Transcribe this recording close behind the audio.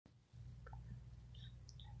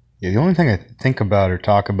Yeah, the only thing I think about or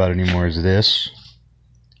talk about anymore is this.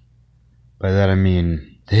 By that I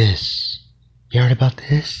mean this. You heard about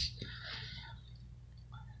this?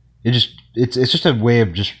 It's just a way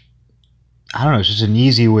of just, I don't know, it's just an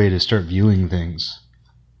easy way to start viewing things.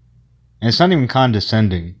 And it's not even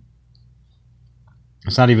condescending.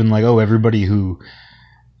 It's not even like, oh, everybody who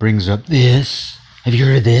brings up this, have you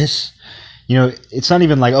heard of this? You know, it's not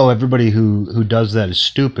even like, oh, everybody who does that is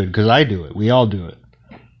stupid, because I do it. We all do it.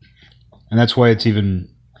 And that's why it's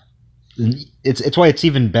why it's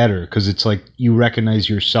even better, because it's like you recognize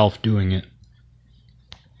yourself doing it.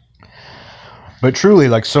 But truly,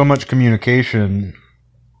 like, so much communication,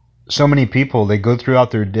 so many people, they go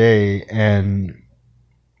throughout their day, and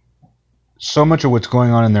so much of what's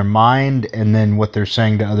going on in their mind and then what they're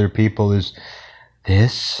saying to other people is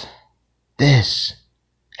this,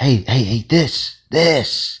 hey,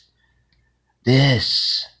 this.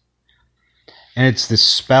 And it's this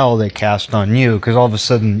spell they cast on you, because all of a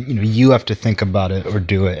sudden, you know, you have to think about it or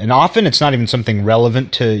do it. And often it's not even something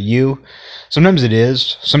relevant to you. Sometimes it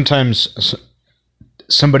is. Sometimes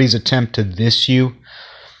somebody's attempt to this you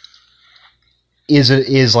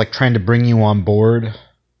is like trying to bring you on board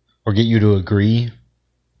or get you to agree.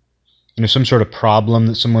 You know, some sort of problem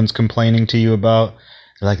that someone's complaining to you about.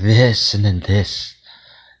 They're like, this, and then this.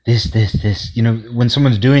 You know, when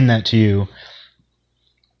someone's doing that to you,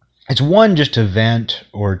 it's one, just to vent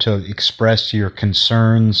or to express your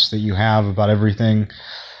concerns that you have about everything.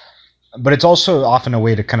 But it's also often a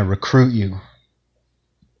way to kind of recruit you.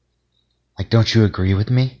 Like, don't you agree with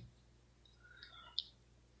me?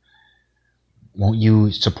 Won't you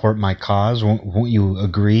support my cause? Won't you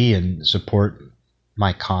agree and support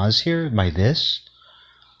my cause here by this?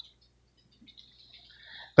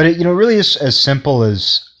 But it, you know, really is as simple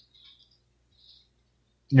as,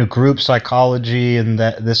 you know, group psychology and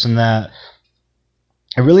that, this and that.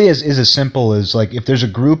 It really is as simple as, like, if there's a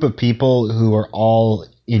group of people who are all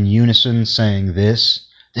in unison saying this,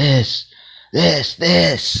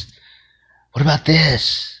 what about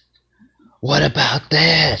this? What about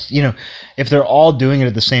this? You know, if they're all doing it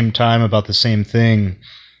at the same time about the same thing,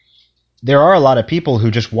 there are a lot of people who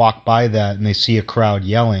just walk by that and they see a crowd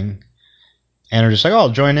yelling and are just like, oh, I'll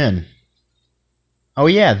join in. Oh,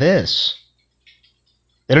 yeah, this.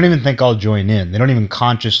 They don't even think I'll join in. They don't even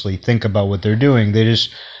consciously think about what they're doing. They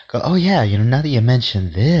just go, oh, yeah, you know, now that you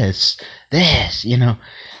mentioned this, you know,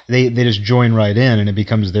 they just join right in, and it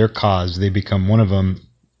becomes their cause. They become one of them.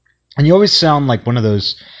 And you always sound like one of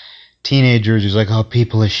those teenagers who's like, oh,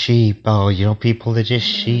 people are sheep. Oh, you know, people are just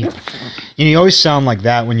sheep. You know, you always sound like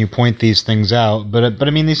that when you point these things out. But I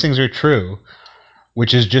mean, these things are true,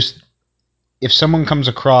 which is just, if someone comes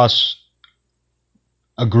across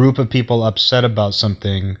a group of people upset about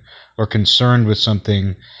something or concerned with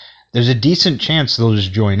something, there's a decent chance they'll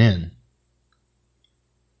just join in.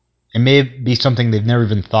 It may be something they've never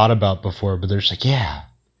even thought about before, but they're just like, yeah.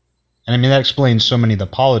 And I mean, that explains so many of the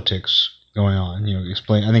politics going on. You know,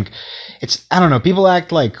 I think it's, I don't know, people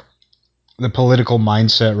act like the political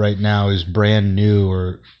mindset right now is brand new,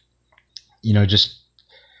 or, you know, just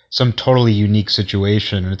some totally unique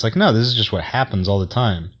situation. And it's like, no, this is just what happens all the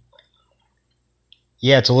time.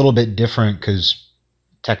 Yeah, it's a little bit different because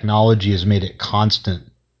technology has made it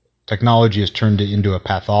constant. Technology has turned it into a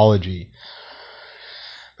pathology.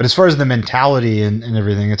 But as far as the mentality and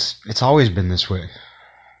everything, it's always been this way.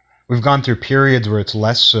 We've gone through periods where it's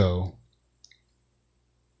less so.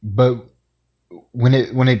 But when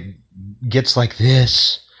it gets like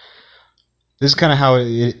this is kind of how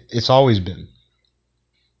it's always been.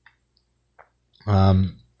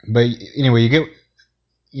 But anyway,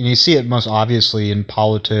 you see it most obviously in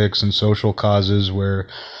politics and social causes, where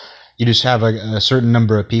you just have a certain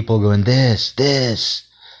number of people going this,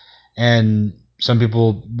 and some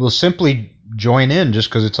people will simply join in just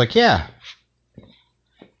because it's like, yeah,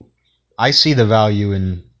 I see the value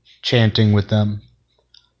in chanting with them.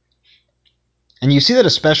 And you see that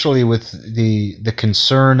especially with the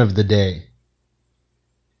concern of the day.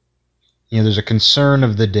 You know, there's a concern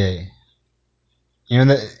of the day. You know,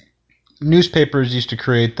 the newspapers used to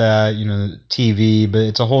create that, you know, TV, but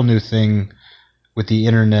it's a whole new thing with the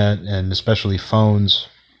internet and especially phones,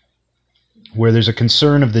 where there's a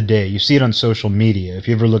concern of the day. You see it on social media. If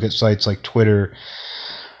you ever look at sites like Twitter,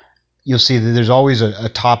 you'll see that there's always a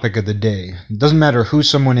topic of the day. It doesn't matter who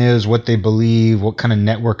someone is, what they believe, what kind of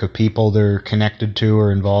network of people they're connected to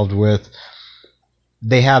or involved with.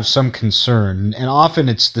 They have some concern, and often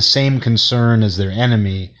it's the same concern as their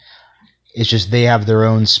enemy. It's just they have their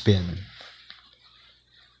own spin.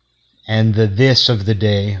 And the this of the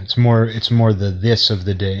day, it's more the this of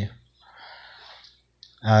the day.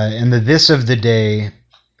 And the this of the day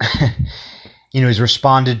is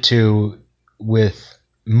responded to with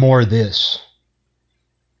more this.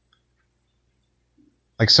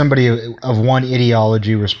 Like somebody of one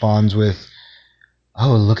ideology responds with,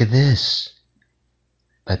 oh, look at this.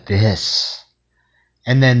 But this.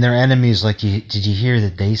 And then their enemy's like, did you hear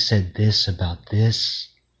that they said this about this?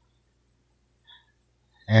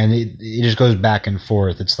 And it just goes back and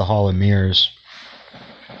forth. It's the Hall of Mirrors.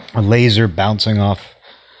 A laser bouncing off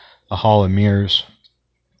a Hall of Mirrors.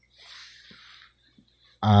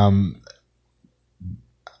 What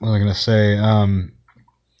was I going to say? I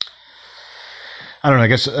don't know, I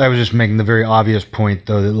guess I was just making the very obvious point,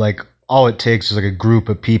 though, that, like, all it takes is, like, a group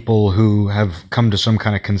of people who have come to some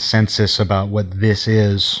kind of consensus about what this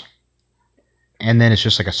is, and then it's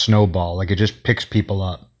just like a snowball. Like, it just picks people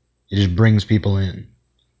up. It just brings people in.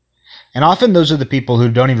 And often those are the people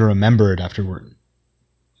who don't even remember it afterward.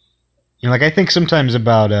 Like, I think sometimes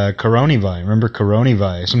about Coronavi. Remember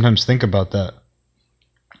Coronavi? I sometimes think about that.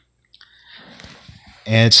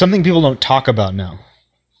 And it's something people don't talk about now.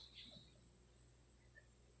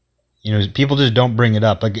 People just don't bring it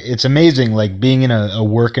up. Like, it's amazing, like, being in a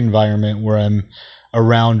work environment where I'm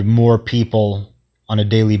around more people on a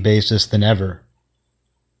daily basis than ever.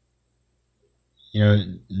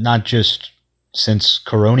 Not just since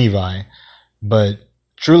Coronavi, but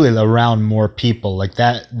truly around more people. Like,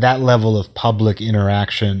 that level of public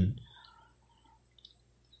interaction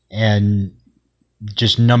and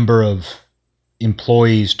just number of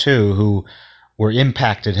employees, too, who were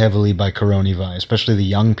impacted heavily by Coronavi, especially the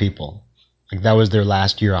young people. Like, that was their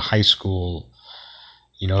last year of high school.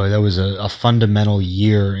 That was a fundamental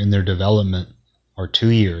year in their development, or 2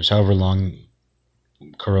 years, however long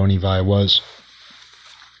Coronavi was.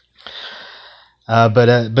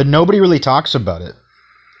 But nobody really talks about it.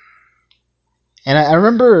 And I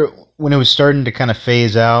remember when it was starting to kind of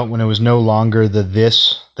phase out, when it was no longer the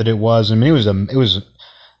this that it was. I mean, it was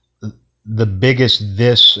the biggest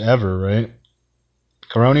this ever, right?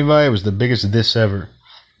 Coronavi was the biggest this ever.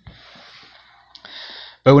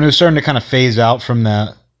 But when it was starting to kind of phase out from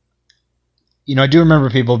that, I do remember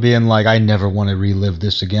people being like, I never want to relive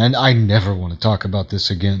this again. I never want to talk about this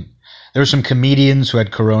again. There were some comedians who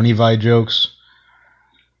had Coronavi jokes,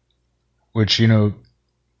 which,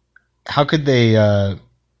 how could they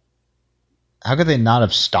not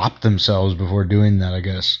have stopped themselves before doing that, I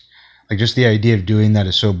guess? Like, just the idea of doing that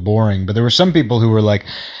is so boring. But there were some people who were like,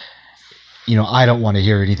 I don't want to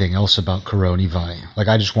hear anything else about Coronavi. Like,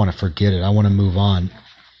 I just want to forget it. I want to move on.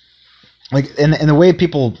 Like, and the way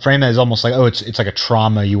people frame that is almost like, oh, it's like a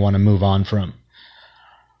trauma you want to move on from.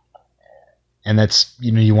 And that's,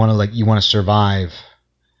 you want to survive.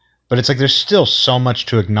 But it's like there's still so much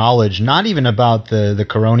to acknowledge, not even about the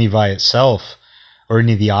Coronavi itself or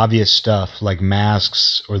any of the obvious stuff like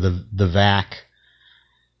masks or the VAC,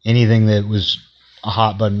 anything that was a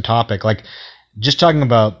hot button topic. Like, just talking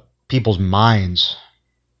about people's minds,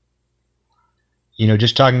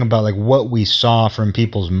 just talking about like what we saw from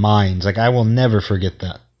people's minds. Like, I will never forget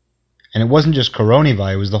that. And it wasn't just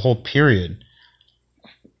Coronavi, it was the whole period.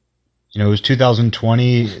 It was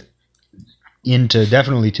 2020 into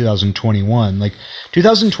definitely 2021. Like,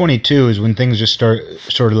 2022 is when things just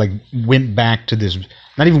sort of like went back to this,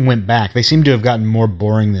 not even went back, they seem to have gotten more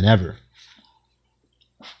boring than ever.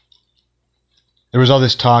 There was all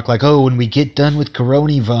this talk like, oh, when we get done with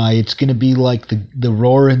Coronavi, it's going to be like the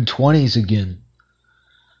roaring 20s again.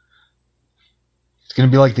 It's going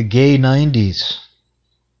to be like the gay 90s.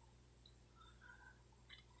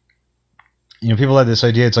 People have this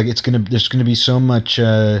idea. It's like there's going to be so much.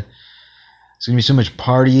 It's going to be so much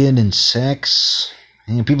partying and sex.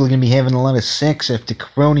 People are going to be having a lot of sex after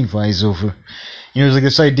Coronavi is over. There's like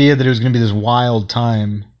this idea that it was going to be this wild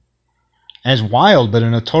time. And it's wild, but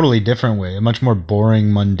in a totally different way, a much more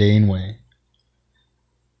boring, mundane way.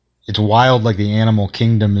 It's wild like the animal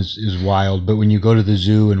kingdom is wild, but when you go to the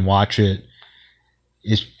zoo and watch it,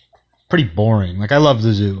 it's pretty boring. Like, I love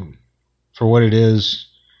the zoo for what it is.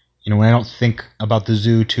 When I don't think about the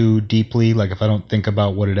zoo too deeply, like if I don't think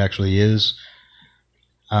about what it actually is,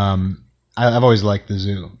 I've always liked the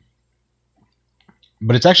zoo.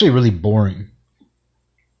 But it's actually really boring.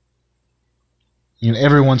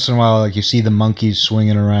 Every once in a while, like, you see the monkeys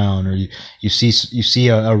swinging around, or you see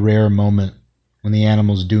a rare moment when the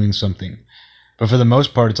animal's doing something. But for the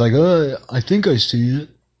most part, it's like, I think I see it.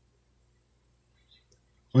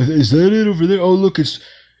 Is that it over there? Oh, look, it's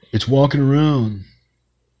walking around.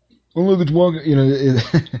 Oh, look, it's walking.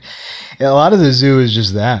 A lot of the zoo is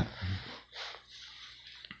just that.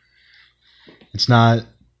 It's not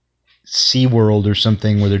SeaWorld or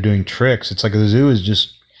something where they're doing tricks. It's like the zoo is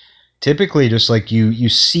just typically just like you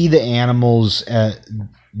see the animals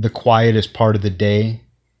the quietest part of the day.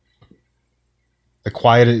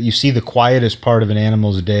 You see the quietest part of an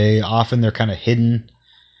animal's day. Often they're kind of hidden.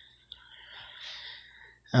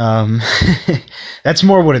 That's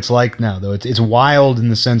more what it's like now, though. It's wild in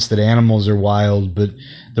the sense that animals are wild, but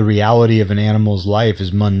the reality of an animal's life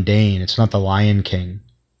is mundane. It's not the Lion King.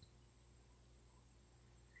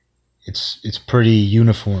 It's pretty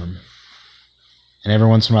uniform. And every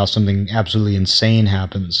once in a while something absolutely insane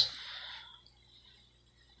happens.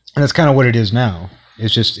 And that's kind of what it is now.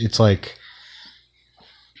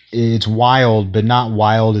 It's wild, but not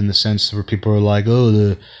wild in the sense where people are like, oh,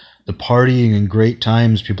 the partying and great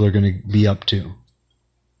times people are going to be up to.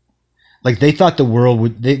 Like they thought the world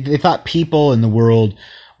would, they thought people in the world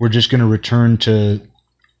were just going to return to,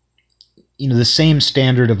 the same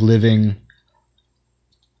standard of living,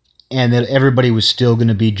 and that everybody was still going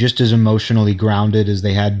to be just as emotionally grounded as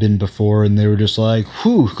they had been before. And they were just like,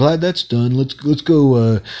 whew, glad that's done. Let's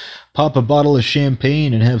go pop a bottle of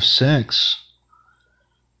champagne and have sex.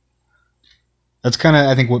 That's kind of,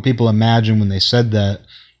 I think, what people imagine when they said that.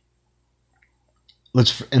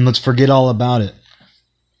 Let's forget all about it.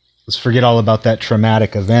 Let's forget all about that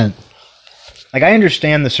traumatic event. Like, I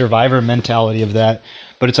understand the survivor mentality of that,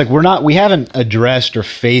 but it's like we haven't addressed or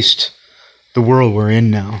faced the world we're in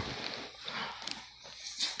now.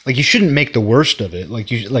 Like, you shouldn't make the worst of it.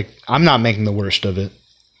 I'm not making the worst of it,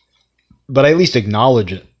 but I at least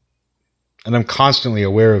acknowledge it, and I'm constantly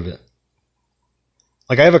aware of it.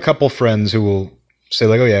 Like, I have a couple friends who will say,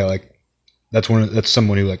 like, oh yeah, like that's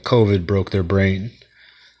someone who, like, COVID broke their brain.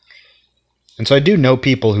 And so I do know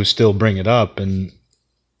people who still bring it up, and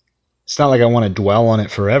it's not like I want to dwell on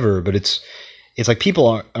it forever, but it's like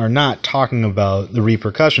people are not talking about the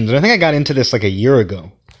repercussions. And I think I got into this like a year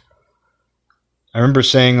ago. I remember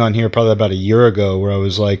saying on here probably about a year ago where I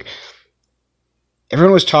was like,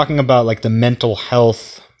 everyone was talking about like the mental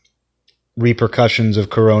health repercussions of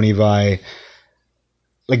coronavirus,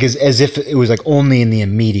 like as if it was like only in the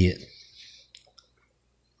immediate.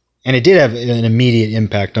 And it did have an immediate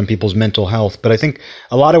impact on people's mental health. But I think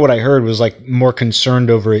a lot of what I heard was like more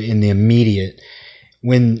concerned over it in the immediate,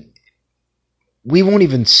 when we won't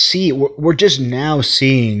even see it. We're just now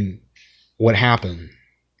seeing what happened.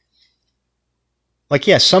 Like,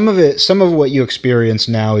 yeah, some of what you experience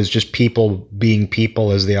now is just people being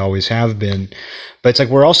people as they always have been. But it's like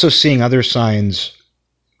we're also seeing other signs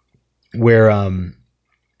where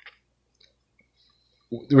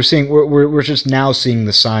we're just now seeing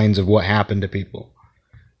the signs of what happened to people,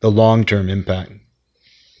 the long-term impact.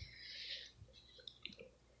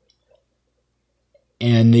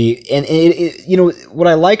 And what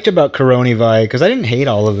I liked about coronavirus, because I didn't hate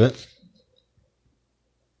all of it.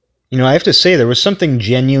 I have to say there was something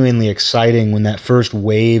genuinely exciting when that first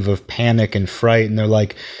wave of panic and fright, and they're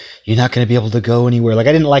like, you're not going to be able to go anywhere. Like,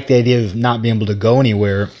 I didn't like the idea of not being able to go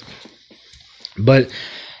anywhere. But,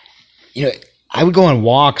 I would go on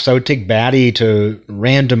walks. I would take Batty to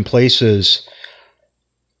random places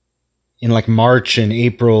in like March and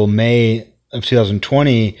April, May of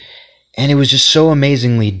 2020, and it was just so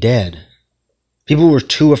amazingly dead. People were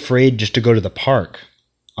too afraid just to go to the park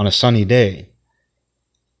on a sunny day.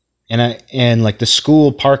 And like the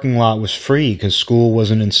school parking lot was free because school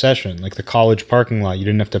wasn't in session. Like the college parking lot, you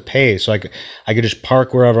didn't have to pay. So I could just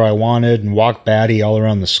park wherever I wanted and walk Batty all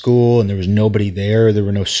around the school, and there was nobody there. There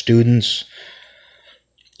were no students.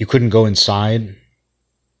 You couldn't go inside.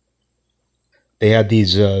 They had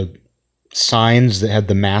these signs that had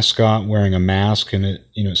the mascot wearing a mask, and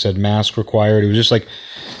it said mask required. It was just like,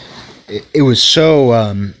 it was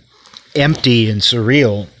so empty and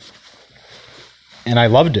surreal, and I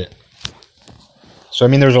loved it. So,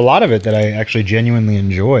 there's a lot of it that I actually genuinely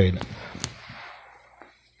enjoyed.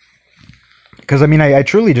 Because, I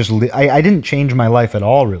truly just, I didn't change my life at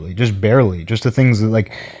all, really. Just barely. Just the things that,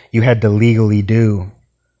 like, you had to legally do.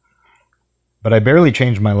 But I barely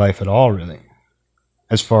changed my life at all, really.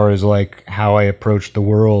 As far as, like, how I approached the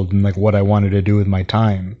world and, like, what I wanted to do with my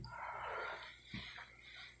time.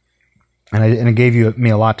 And it gave me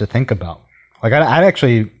a lot to think about. Like,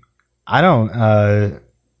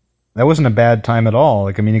 that wasn't a bad time at all.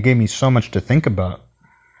 Like, it gave me so much to think about.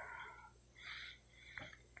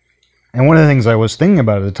 And one of the things I was thinking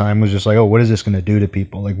about at the time was just like, oh, what is this going to do to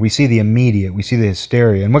people? Like, we see the immediate, we see the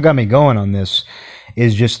hysteria. And what got me going on this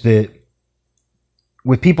is just that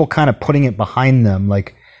with people kind of putting it behind them,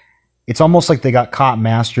 like, it's almost like they got caught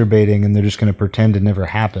masturbating and they're just going to pretend it never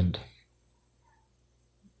happened.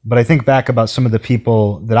 But I think back about some of the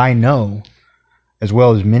people that I know, as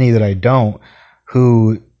well as many that I don't,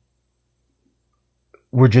 who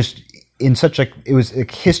were just in such it was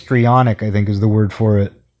like histrionic, I think is the word for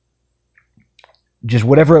it, just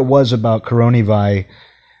whatever it was about Coronavi,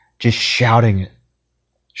 just shouting it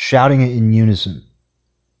in unison.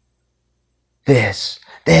 This.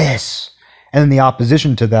 And then the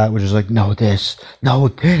opposition to that was just like, no, this.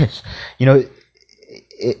 You know,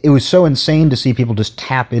 it was so insane to see people just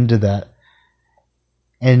tap into that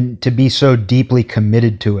and to be so deeply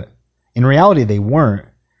committed to it. In reality, they weren't.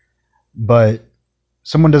 But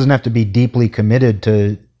someone doesn't have to be deeply committed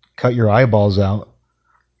to cut your eyeballs out.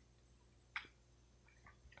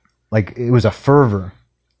 Like, it was a fervor.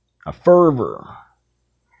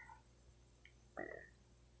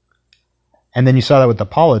 And then you saw that with the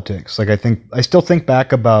politics. Like, I still think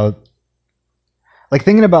back about, like,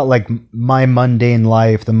 thinking about, like, my mundane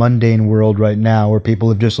life, the mundane world right now, where people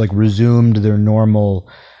have just, like, resumed their normal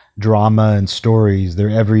drama and stories, their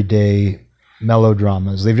everyday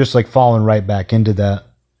melodramas. They've just, like, fallen right back into that.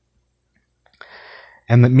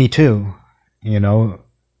 And me too, you know.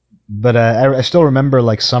 But I still remember,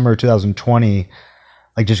 like, summer 2020,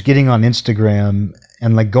 like, just getting on Instagram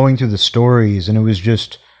and, like, going through the stories, and it was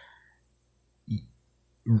just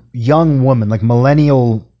young woman, like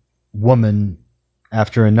millennial woman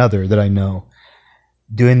after another that I know,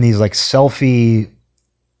 doing these, like, selfie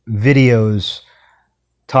videos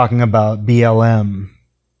talking about BLM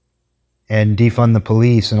and defund the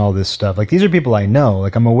police and all this stuff. Like, these are people I know.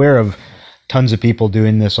 Like, I'm aware of tons of people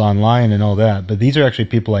doing this online and all that, but these are actually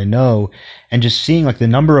people I know, and just seeing, like, the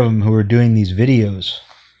number of them who are doing these videos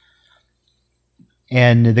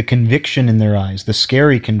and the conviction in their eyes, the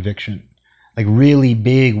scary conviction, like really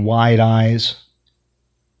big, wide eyes.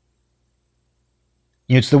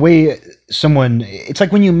 You know, it's the way it's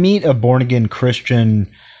like when you meet a born-again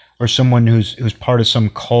Christian or someone who's part of some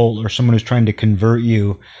cult or someone who's trying to convert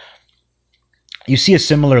you, you see a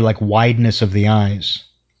similar, like, wideness of the eyes.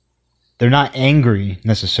 They're not angry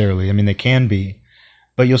necessarily. I mean, they can be,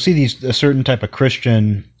 but you'll see a certain type of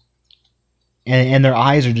Christian, and their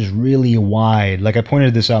eyes are just really wide. Like, I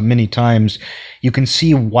pointed this out many times. You can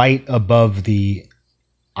see white above the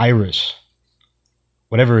iris,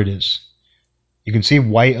 whatever it is. You can see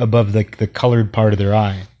white above the colored part of their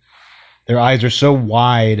eye. Their eyes are so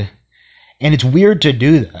wide, and it's weird to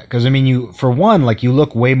do that because, I mean, you, for one, like, you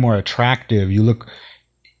look way more attractive.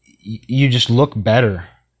 You just look better.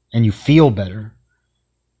 And you feel better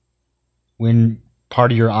when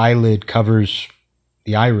part of your eyelid covers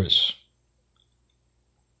the iris.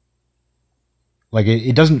 Like,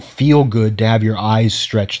 it doesn't feel good to have your eyes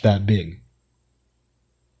stretched that big.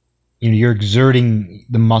 You know, you're exerting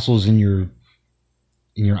the muscles in your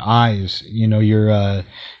eyes. You know, you're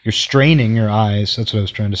straining your eyes. That's what I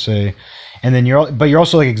was trying to say. And then you're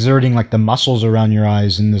also, like, exerting, like, the muscles around your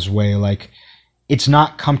eyes in this way, like. It's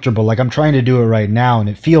not comfortable. Like, I'm trying to do it right now, and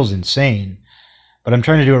it feels insane. But I'm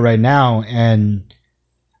trying to do it right now, and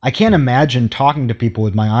I can't imagine talking to people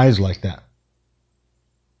with my eyes like that.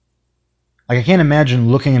 Like, I can't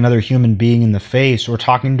imagine looking another human being in the face, or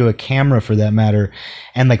talking to a camera for that matter,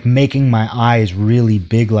 and, like, making my eyes really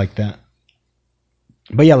big like that.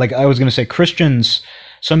 But yeah, like I was going to say, Christians,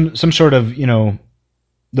 some sort of, you know,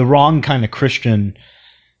 the wrong kind of Christian,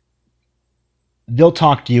 they'll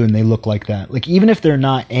talk to you and they look like that. Like, even if they're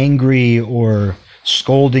not angry or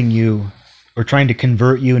scolding you or trying to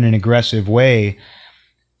convert you in an aggressive way,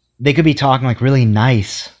 they could be talking, like, really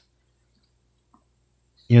nice.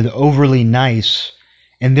 You know, the overly nice,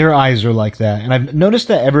 and their eyes are like that. And I've noticed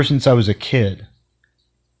that ever since I was a kid.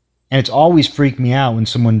 And it's always freaked me out when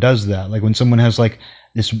someone does that. Like, when someone has, like,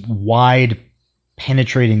 this wide,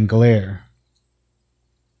 penetrating glare.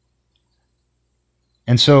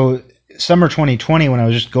 And so summer 2020, when I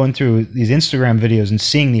was just going through these Instagram videos and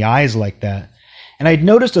seeing the eyes like that, and I'd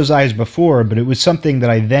noticed those eyes before, but it was something that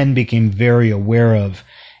I then became very aware of,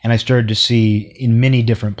 and I started to see in many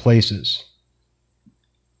different places.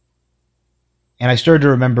 And I started to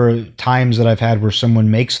remember times that I've had where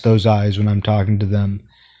someone makes those eyes when I'm talking to them,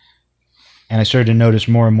 and I started to notice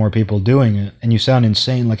more and more people doing it. And you sound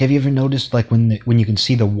insane. Like, have you ever noticed, like, when you can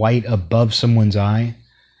see the white above someone's eye?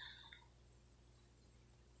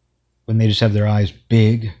 When they just have their eyes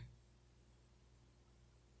big,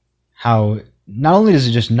 how not only does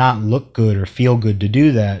it just not look good or feel good to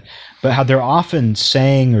do that, but how they're often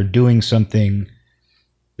saying or doing something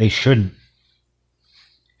they shouldn't.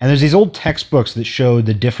 And there's these old textbooks that show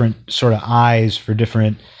the different sort of eyes for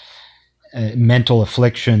different mental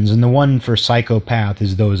afflictions, and the one for psychopath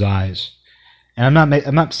is those eyes. And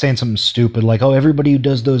I'm not saying something stupid like, oh, everybody who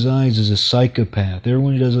does those eyes is a psychopath.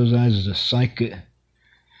 Everyone who does those eyes is a psycho.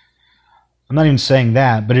 I'm not even saying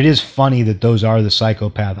that, but it is funny that those are the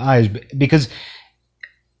psychopath eyes, because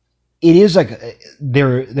it is like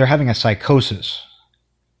they're having a psychosis.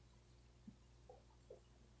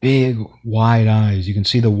 big, wide eyes. You can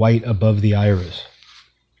see the white above the iris.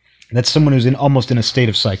 That's someone who's almost in a state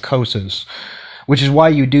of psychosis, which is why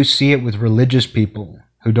you do see it with religious people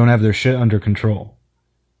who don't have their shit under control.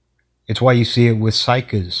 It's why you see it with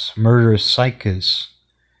psychos, murderous psychos.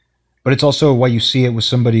 But it's also why you see it with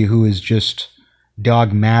somebody who is just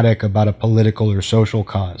dogmatic about a political or social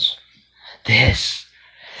cause. This.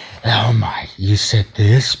 Oh my, you said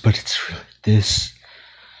this, but it's really this.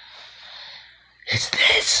 It's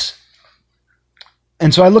this.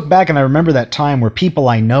 And so I look back and I remember that time where people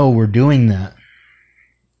I know were doing that.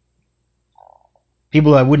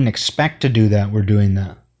 People I wouldn't expect to do that were doing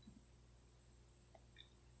that.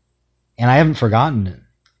 And I haven't forgotten it.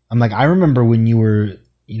 I'm like, I remember when you were,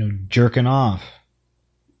 jerking off.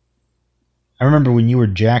 I remember when you were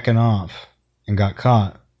jacking off and got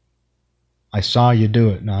caught. I saw you do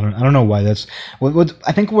it. No, I don't know why that's... What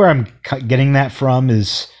I think where I'm getting that from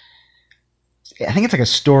is... I think it's like a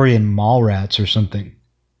story in Mallrats or something.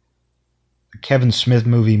 The Kevin Smith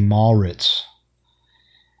movie Mallrats.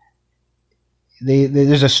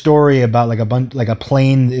 There's a story about like a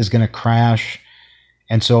plane is going to crash,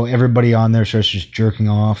 and so everybody on there starts just jerking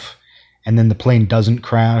off, and then the plane doesn't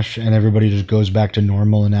crash, and everybody just goes back to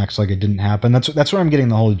normal and acts like it didn't happen. That's where I'm getting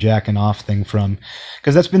the whole jacking off thing from,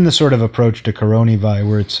 because that's been the sort of approach to Coronavirus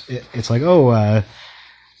where it's like,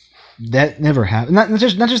 that never happened. Not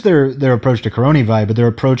just their approach to Coronavirus, but their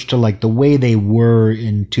approach to like the way they were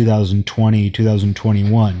in 2020,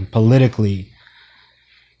 2021 politically.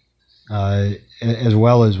 As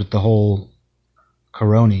well as with the whole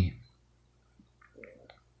Corona.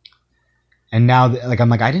 And now, I'm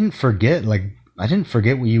like, I didn't forget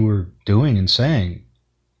what you were doing and saying.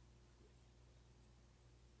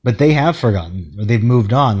 But they have forgotten, or they've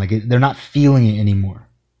moved on. Like, they're not feeling it anymore.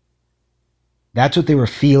 That's what they were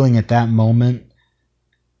feeling at that moment,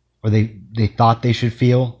 or they thought they should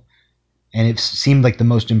feel. And it seemed like the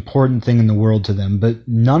most important thing in the world to them. But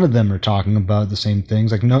none of them are talking about the same things.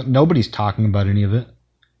 Like, nobody's talking about any of it.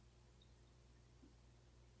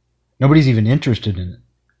 Nobody's even interested in it.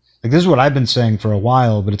 Like, this is what I've been saying for a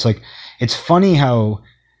while, but it's like, it's funny how,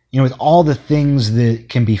 with all the things that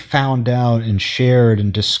can be found out and shared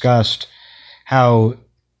and discussed, how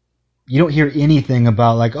you don't hear anything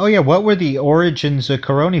about like, oh yeah, what were the origins of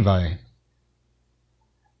Coronavirus?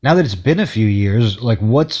 Now that it's been a few years, like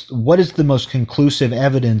what is the most conclusive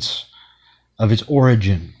evidence of its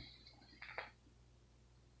origin?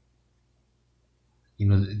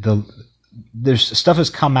 There's stuff has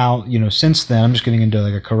come out, since then. I'm just getting into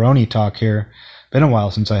like a Corona talk here. Been a while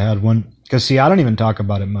since I had one. Because see, I don't even talk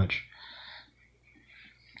about it much.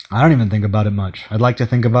 I don't even think about it much. I'd like to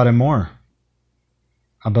think about it more.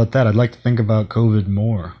 How about that? I'd like to think about COVID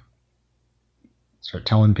more. Start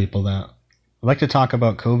telling people that. I'd like to talk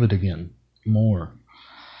about COVID again more.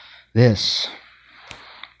 This.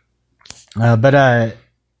 What was I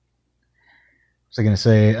going to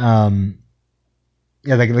say?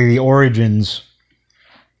 Yeah, like the origins,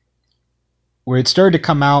 where it started to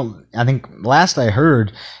come out, I think last I heard,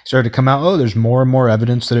 it started to come out, there's more and more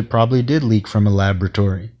evidence that it probably did leak from a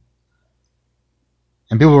laboratory.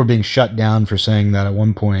 And people were being shut down for saying that at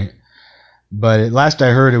one point. But last I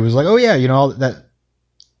heard, it was like,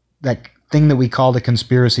 that thing that we call the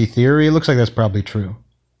conspiracy theory, it looks like that's probably true.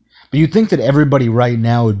 But you'd think that everybody right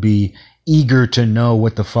now would be eager to know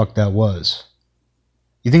what the fuck that was.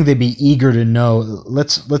 You think they'd be eager to know,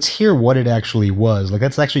 let's hear what it actually was. Like,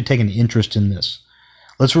 let's actually take an interest in this.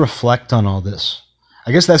 Let's reflect on all this.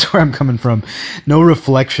 I guess that's where I'm coming from. No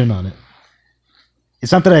reflection on it.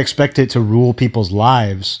 It's not that I expect it to rule people's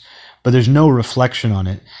lives, but there's no reflection on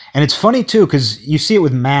it. And it's funny, too, because you see it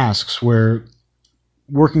with masks, where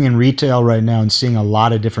working in retail right now and seeing a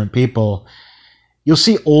lot of different people, you'll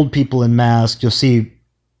see old people in masks. You'll see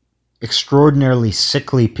extraordinarily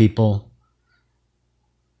sickly people.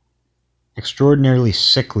 Extraordinarily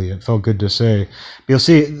sickly, it felt good to say. But you'll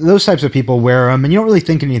see those types of people wear them, and you don't really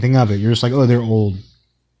think anything of it. You're just like, oh, they're old.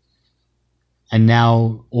 And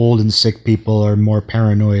now old and sick people are more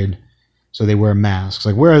paranoid, so they wear masks.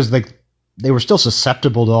 Like, whereas like they were still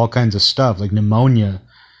susceptible to all kinds of stuff, like pneumonia.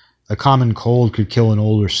 A common cold could kill an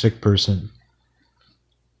old or sick person.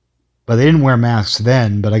 But they didn't wear masks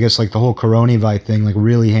then. But I guess like the whole Coronavirus thing like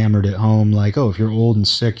really hammered it home. Like, oh, if you're old and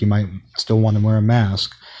sick, you might still want to wear a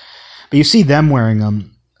mask. But you see them wearing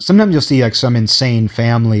them. Sometimes you'll see like some insane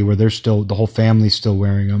family where the whole family's still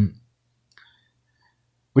wearing them.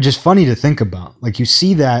 Which is funny to think about. Like, you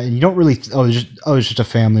see that and you don't really, it's just a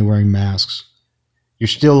family wearing masks. You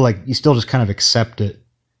still just kind of accept it.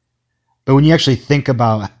 But when you actually think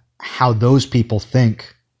about how those people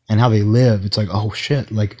think and how they live, it's like, oh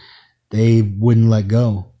shit, like they wouldn't let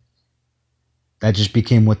go. That just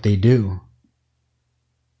became what they do.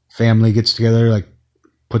 Family gets together, like,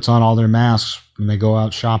 puts on all their masks when they go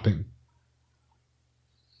out shopping.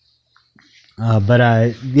 And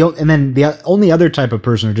then the only other type of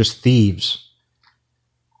person are just thieves.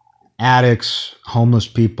 Addicts, homeless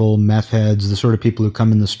people, meth heads, the sort of people who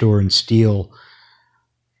come in the store and steal.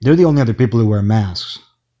 They're the only other people who wear masks.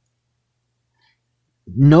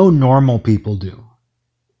 No normal people do.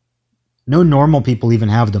 No normal people even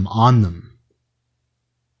have them on them.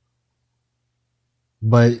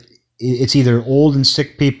 But it's either old and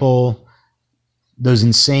sick people, those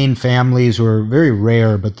insane families who are very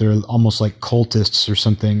rare, but they're almost like cultists or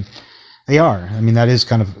something. They are. I mean, that is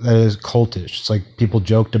cultish. It's like people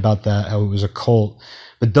joked about that, how it was a cult.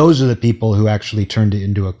 But those are the people who actually turned it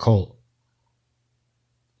into a cult.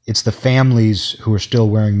 It's the families who are still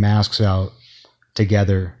wearing masks out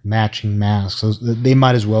together, matching masks. So they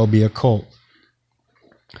might as well be a cult.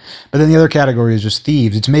 But then the other category is just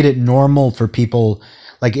thieves. It's made it normal for people,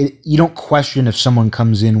 like, you don't question if someone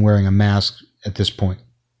comes in wearing a mask at this point.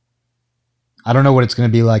 I don't know what it's going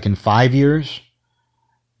to be like in 5 years,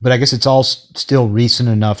 but I guess it's all still recent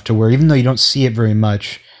enough to where even though you don't see it very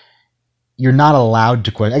much, you're not allowed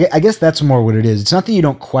to question. I guess that's more what it is. It's not that you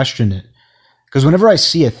don't question it. Because whenever I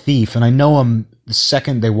see a thief and I know them the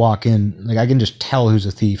second they walk in, like, I can just tell who's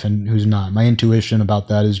a thief and who's not. My intuition about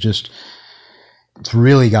that is just, it's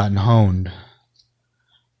really gotten honed.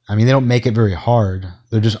 I mean, they don't make it very hard.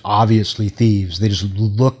 They're just obviously thieves. They just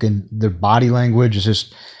look, and their body language is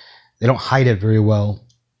just, they don't hide it very well.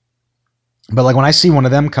 But like when I see one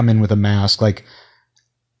of them come in with a mask, like,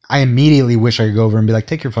 I immediately wish I could go over and be like,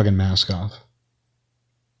 take your fucking mask off.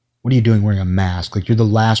 What are you doing wearing a mask? Like, you're the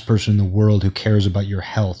last person in the world who cares about your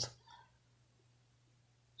health.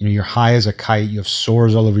 You know, you're high as a kite. You have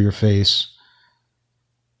sores all over your face.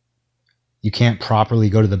 You can't properly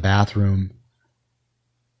go to the bathroom.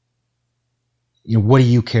 You know, what do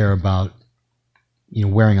you care about, you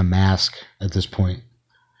know, wearing a mask at this point?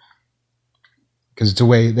 Because it's a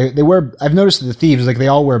way they wear. I've noticed that the thieves, like, they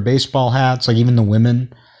all wear baseball hats, like even the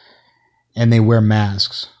women, and they wear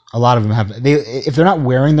masks. A lot of them have. If they're not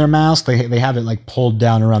wearing their mask, they have it like pulled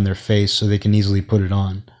down around their face so they can easily put it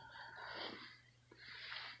on.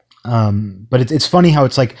 But it's funny how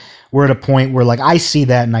it's like we're at a point where, like, I see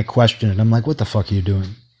that and I question it. I'm like, what the fuck are you doing?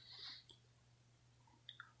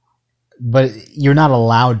 But you're not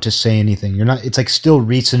allowed to say anything. You're not. It's like still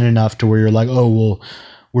recent enough to where you're like, oh well,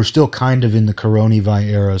 we're still kind of in the coronavirus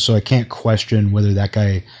era, so I can't question whether that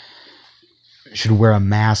guy should wear a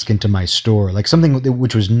mask into my store. Like something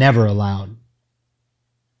which was never allowed.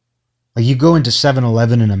 Like, you go into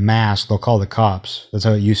 7-Eleven in a mask, they'll call the cops. That's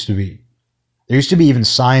how it used to be. There used to be even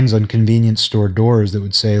signs on convenience store doors that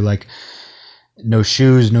would say, like, no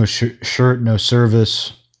shoes, no shirt, no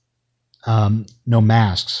service, no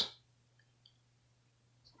masks.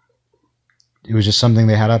 It was just something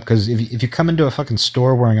they had up, because if you come into a fucking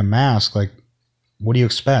store wearing a mask, like, what do you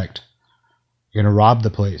expect? You're going to rob the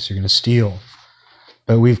place. You're going to steal.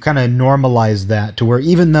 But we've kind of normalized that to where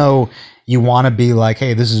even though you want to be like,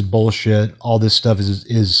 hey, this is bullshit, all this stuff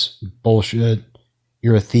is bullshit,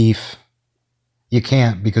 you're a thief, you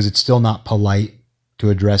can't, because it's still not polite to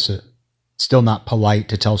address it. It's still not polite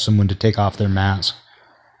to tell someone to take off their mask.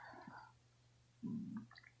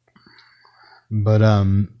 But,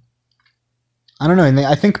 I don't know. And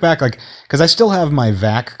I think back, like, because I still have my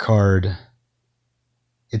VAC card.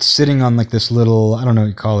 It's sitting on, like, this little, I don't know what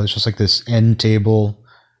you call it. It's just like this end table,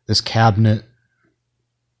 this cabinet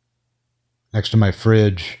next to my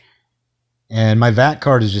fridge. And my VAC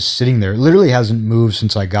card is just sitting there. It literally hasn't moved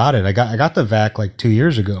since I got it. I got the VAC like 2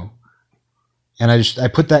 years ago. And I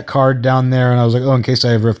put that card down there, and I was like, oh, in case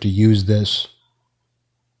I ever have to use this.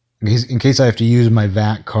 In case I have to use my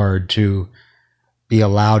VAC card to be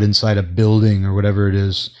allowed inside a building or whatever it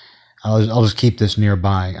is, I'll just keep this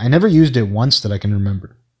nearby. I never used it once that I can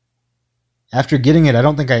remember. After getting it, I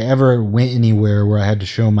don't think I ever went anywhere where I had to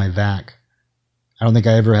show my VAC. I don't think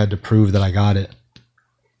I ever had to prove that I got it.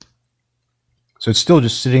 So it's still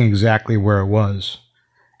just sitting exactly where it was.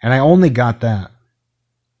 And I only got that.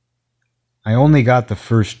 I only got the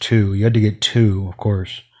first two. You had to get two, of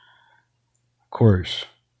course. Of course.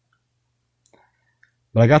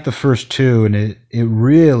 But I got the first two, and it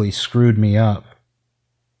really screwed me up.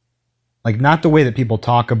 Like, not the way that people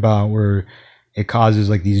talk about where it causes,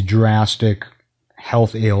 like, these drastic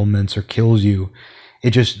health ailments or kills you. It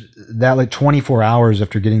just, that, like, 24 hours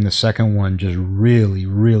after getting the second one just really,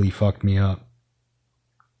 really fucked me up.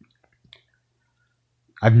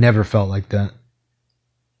 I've never felt like that.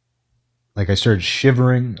 Like, I started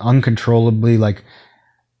shivering uncontrollably. Like,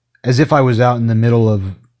 as if I was out in the middle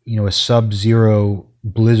of, a sub-zero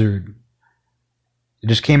blizzard. It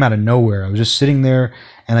just came out of nowhere. I was just sitting there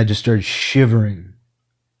and I just started shivering,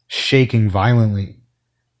 shaking violently.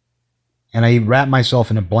 And I wrapped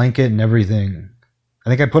myself in a blanket and everything. I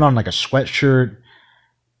think I put on like a sweatshirt,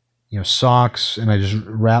 socks, and I just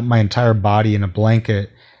wrapped my entire body in a blanket.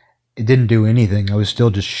 It didn't do anything. I was still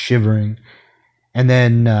just shivering. And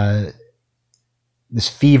then this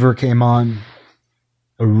fever came on,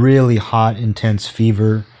 a really hot, intense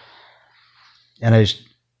fever. And I just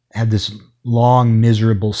had this long,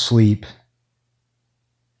 miserable sleep.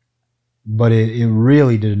 But it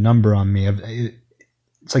really did a number on me.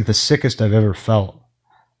 It's like the sickest I've ever felt.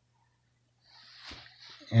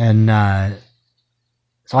 And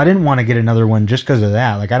so I didn't want to get another one just because of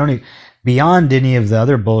that. Like, I don't even, beyond any of the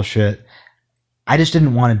other bullshit, I just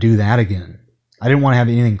didn't want to do that again. I didn't want to have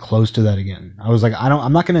anything close to that again. I was like,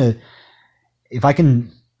 I'm not going to, if I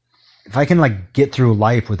can like get through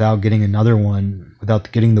life without getting another one, without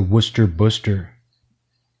getting the Worcester booster,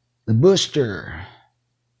 if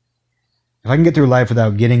I can get through life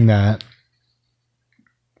without getting that,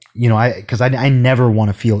 because I never want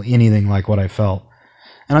to feel anything like what I felt.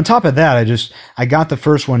 And on top of that, I got the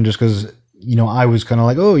first one just because, I was kind of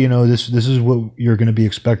like, oh, this is what you're going to be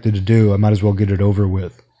expected to do. I might as well get it over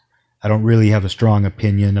with. I don't really have a strong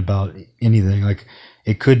opinion about anything. Like,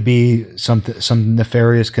 it could be some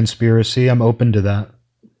nefarious conspiracy. I'm open to that.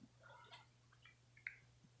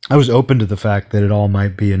 I was open to the fact that it all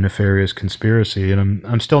might be a nefarious conspiracy, and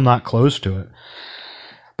I'm still not close to it.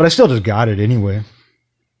 But I still just got it anyway.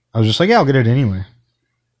 I was just like, yeah, I'll get it anyway.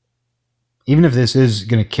 Even if this is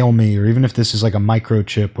going to kill me, or even if this is like a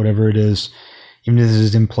microchip, whatever it is, even if this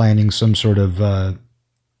is implanting some sort of,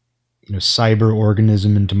 cyber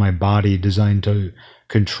organism into my body designed to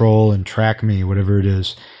control and track me, whatever it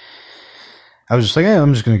is, I was just like, yeah,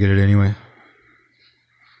 I'm just going to get it anyway.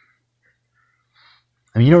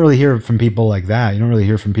 I mean, you don't really hear from people like that. You don't really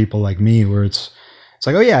hear from people like me where it's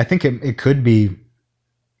like, oh yeah, I think it could be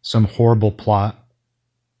some horrible plot,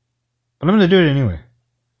 but I'm going to do it anyway.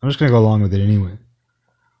 I'm just going to go along with it anyway.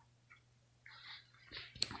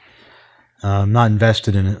 I'm not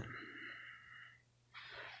invested in it.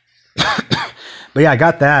 But yeah, I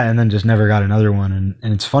got that and then just never got another one.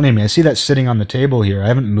 And it's funny to me. I see that sitting on the table here. I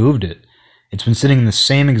haven't moved it. It's been sitting in the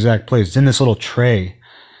same exact place. It's in this little tray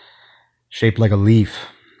shaped like a leaf.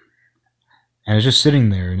 And it's just sitting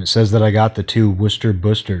there. And it says that I got the 2 Worcester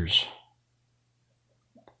boosters.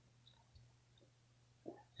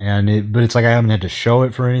 But it's like I haven't had to show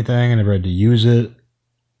it for anything. I never had to use it.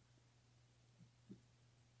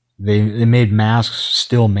 They made masks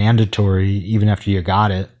still mandatory even after you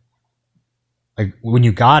got it. Like, when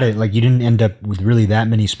you got it, like, you didn't end up with really that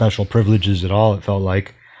many special privileges at all, it felt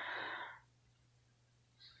like.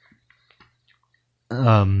 So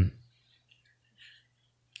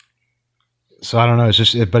I don't know,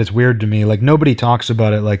 but it's weird to me. Like, nobody talks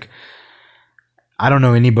about it. Like, I don't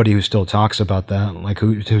know anybody who still talks about that, like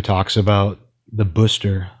who talks about the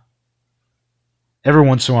booster. Every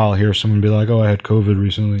once in a while I'll hear someone be like, oh, I had COVID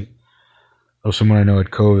recently. Oh, someone I know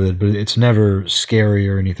had COVID, but it's never scary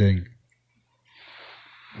or anything.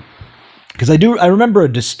 Because I remember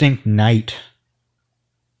a distinct night.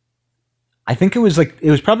 I think it was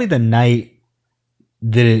probably the night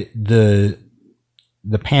that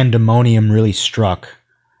the pandemonium really struck.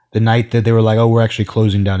 The night that they were like, oh, we're actually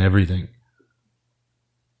closing down everything.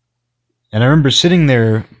 And I remember sitting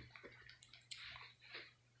there,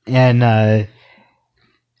 and I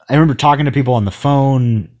remember talking to people on the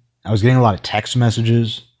phone. I was getting a lot of text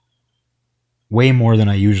messages, way more than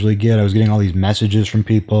I usually get. I was getting all these messages from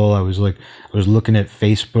people. I was looking at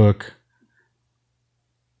Facebook,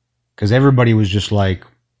 because everybody was just like,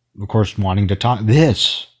 of course, wanting to talk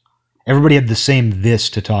this. Everybody had the same this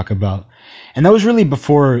to talk about. And that was really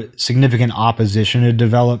before significant opposition had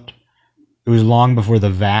developed. It was long before the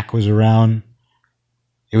vac was around.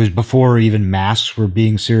 It was before even masks were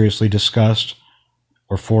being seriously discussed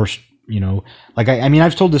or forced, Like, I mean,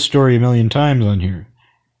 I've told this story a million times on here.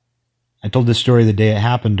 I told this story the day it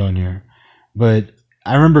happened on here. But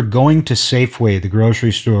I remember going to Safeway, the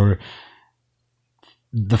grocery store,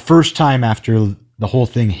 the first time after the whole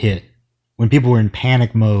thing hit, when people were in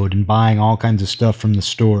panic mode and buying all kinds of stuff from the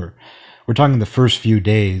store. We're talking the first few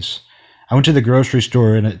days. I went to the grocery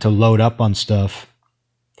store to load up on stuff,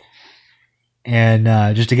 and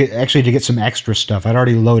just to get some extra stuff. I'd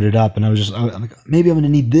already loaded up, and I'm like, maybe I'm going to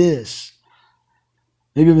need this.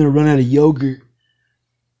 Maybe I'm going to run out of yogurt,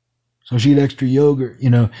 so I should get extra yogurt.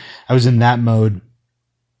 I was in that mode,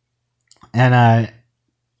 and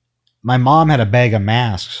my mom had a bag of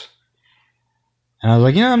masks, And I was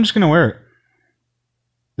like, yeah, I'm just going to wear it.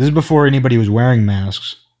 This is before anybody was wearing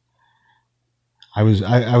masks. I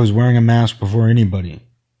was wearing a mask before anybody.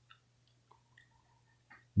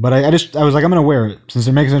 But I was like, I'm going to wear it. Since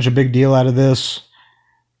they're making such a big deal out of this,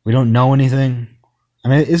 we don't know anything. I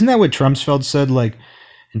mean, isn't that what Trumpsfeld said? Like,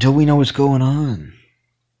 until we know what's going on.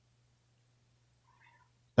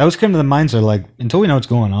 That was kind of the mindset, like, until we know what's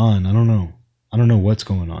going on, I don't know. I don't know what's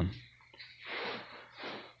going on.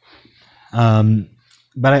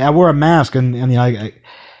 But I wore a mask, and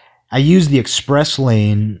I used the express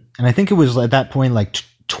lane, and I think it was at that point like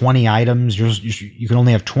 20 items. You could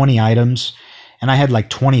only have 20 items, and I had like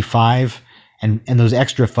 25, and those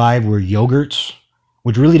extra 5 were yogurts,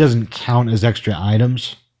 which really doesn't count as extra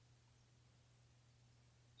items.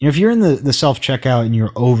 You know, if you're in the self-checkout and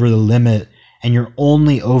you're over the limit, and you're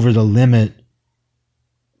only over the limit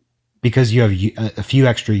because you have a few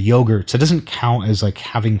extra yogurts, it doesn't count as like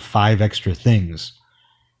having 5 extra things.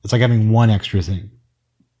 It's like having 1 extra thing.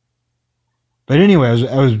 But anyway,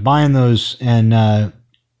 I was buying those, and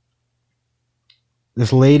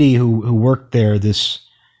this lady who worked there, this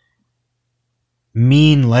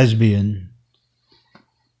mean lesbian,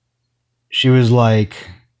 she was like,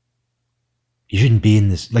 you shouldn't be in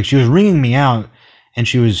this. Like, she was ringing me out, and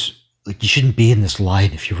she was like, you shouldn't be in this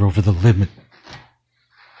line if you're over the limit.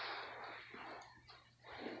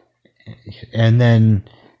 And then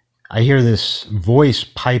I hear this voice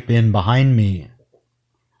pipe in behind me.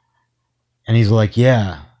 And he's like,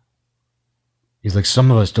 yeah. He's like, some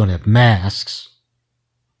of us don't have masks.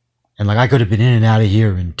 And like, I could have been in and out of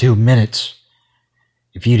here in 2 minutes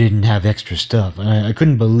if you didn't have extra stuff. And I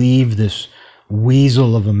couldn't believe this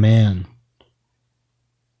weasel of a man.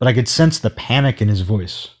 But I could sense the panic in his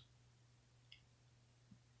voice.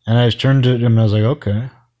 And I just turned to him and I was like, okay.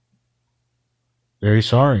 Very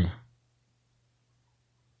sorry.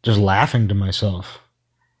 Just laughing to myself.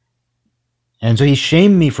 And so he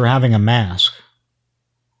shamed me for having a mask.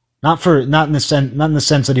 Not in the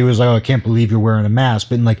sense that he was like, oh, I can't believe you're wearing a mask,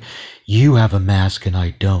 but in like, you have a mask and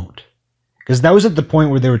I don't. Because that was at the point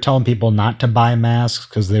where they were telling people not to buy masks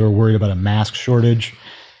because they were worried about a mask shortage.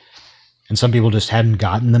 And some people just hadn't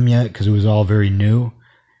gotten them yet because it was all very new.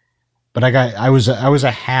 But I was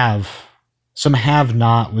a have. Some have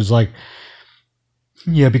not was like,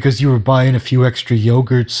 yeah, because you were buying a few extra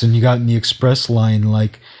yogurts and you got in the express line,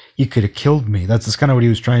 like, you could have killed me. That's kind of what he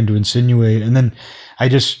was trying to insinuate. And then I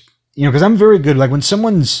just, you know, because I'm very good, like when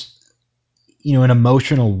someone's, you know, an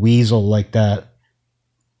emotional weasel like that,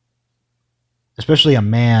 especially a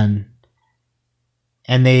man,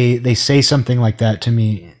 and they say something like that to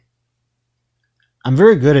me, I'm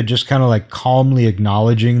very good at just kind of like calmly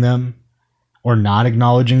acknowledging them or not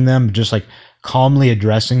acknowledging them, just like calmly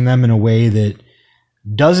addressing them in a way that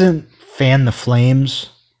doesn't fan the flames.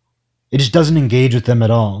 It just doesn't engage with them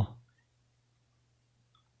at all.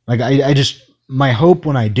 Like I just, my hope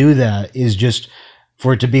when I do that is just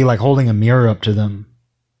for it to be like holding a mirror up to them.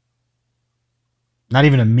 Not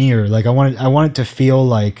even a mirror. Like I want it to feel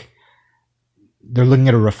like they're looking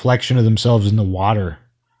at a reflection of themselves in the water.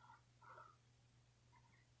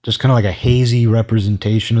 Just kind of like a hazy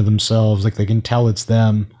representation of themselves. Like they can tell it's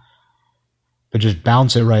them, but just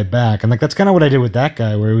bounce it right back. And like that's kind of what I did with that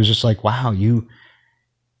guy, where it was just like, wow, you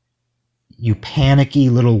panicky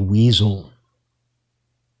little weasel.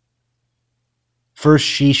 First,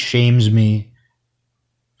 she shames me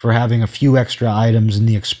for having a few extra items in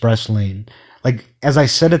the express lane. Like, as I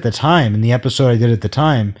said at the time, in the episode I did at the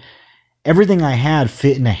time, everything I had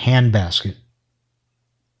fit in a handbasket.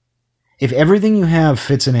 If everything you have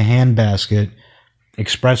fits in a handbasket,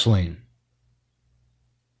 express lane.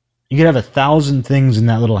 You could have 1,000 things in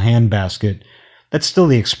that little handbasket. That's still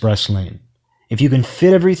the express lane. If you can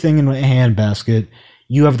fit everything in a handbasket,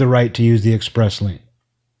 you have the right to use the express lane.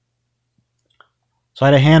 So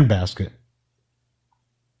I had a handbasket.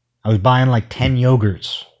 I was buying like 10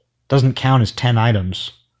 yogurts. Doesn't count as 10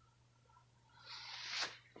 items.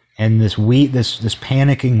 And this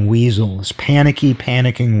panicking weasel, this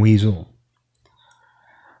panicking weasel.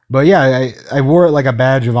 But yeah, I wore it like a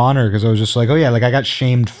badge of honor because I was just like, oh yeah, like I got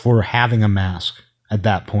shamed for having a mask at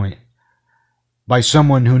that point. By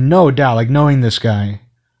someone who, no doubt, like knowing this guy,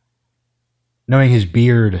 knowing his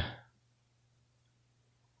beard.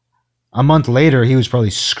 A month later, he was probably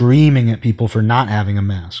screaming at people for not having a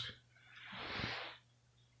mask.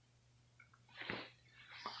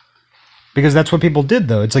 Because that's what people did,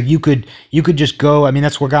 though. It's like you could just go. I mean,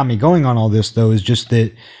 that's what got me going on all this, though, is just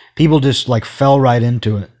that people just like fell right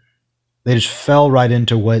into it. They just fell right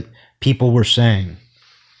into what people were saying.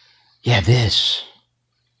 Yeah, this.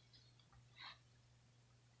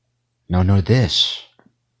 No, this.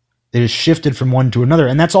 They just shifted from one to another.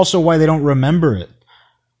 And that's also why they don't remember it.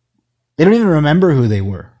 They don't even remember who they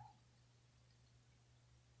were.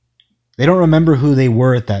 They don't remember who they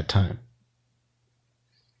were at that time.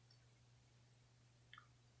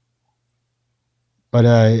 But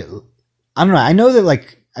I don't know. I know that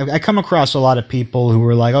like I come across a lot of people who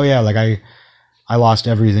were like, oh yeah, like I lost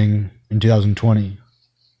everything in 2020.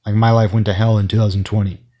 Like my life went to hell in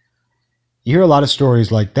 2020. You hear a lot of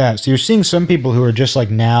stories like that. So you're seeing some people who are just like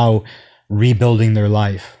now rebuilding their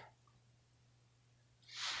life.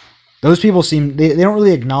 Those people they don't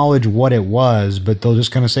really acknowledge what it was, but they'll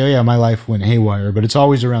just kind of say, oh yeah, my life went haywire. But it's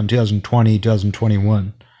always around 2020,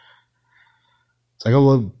 2021. It's like, oh,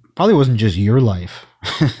 well, probably wasn't just your life.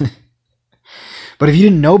 But if you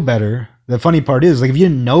didn't know better, the funny part is, like, if you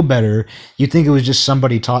didn't know better, you'd think it was just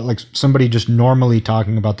somebody just normally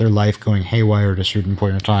talking about their life going haywire at a certain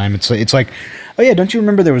point in time. It's like, oh yeah, don't you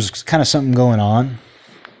remember there was kind of something going on?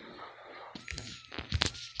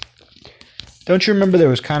 Don't you remember there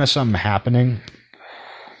was kind of something happening?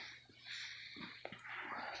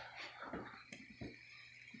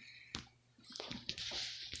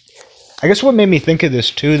 I guess what made me think of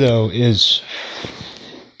this too, though, is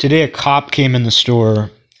today a cop came in the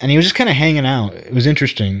store and he was just kind of hanging out. It was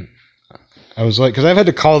interesting. I was like, because I've had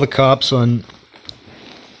to call the cops on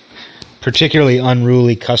particularly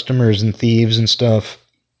unruly customers and thieves and stuff.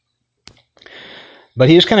 But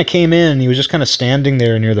he just kind of came in. He was just kind of standing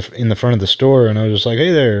there in the front of the store, and I was just like,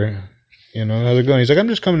 "Hey there, how's it going?" He's like, "I'm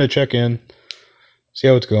just coming to check in, see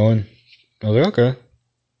how it's going." I was like, "Okay,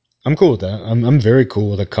 I'm cool with that. I'm very cool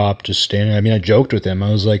with a cop just standing." I mean, I joked with him.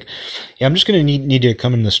 I was like, "Yeah, I'm just gonna need to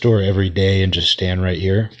come in the store every day and just stand right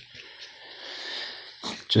here."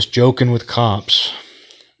 Just joking with cops.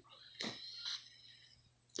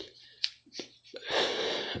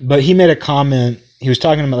 But he made a comment. He was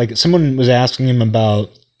talking about, like, someone was asking him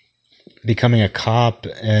about becoming a cop,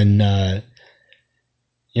 and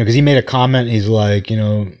because he made a comment. He's like,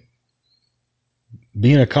 being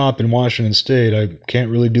a cop in Washington State, I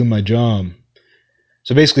can't really do my job.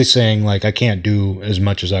 So basically saying, like, I can't do as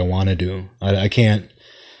much as I want to do. I can't,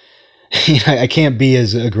 I can't be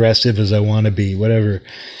as aggressive as I want to be. Whatever.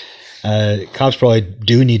 Cops probably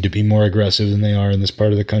do need to be more aggressive than they are in this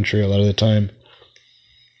part of the country a lot of the time.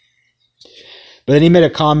 But then he made a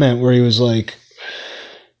comment where he was like,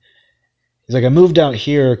 I moved out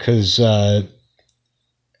here because I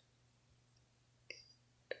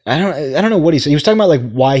don't know what he said. He was talking about, like,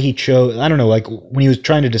 why he chose, I don't know, like, when he was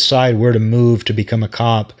trying to decide where to move to become a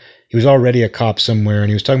cop. He was already a cop somewhere, and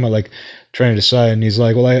he was talking about, like, trying to decide, and he's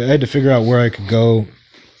like, well, I had to figure out where I could go,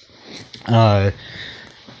 that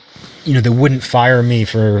wouldn't fire me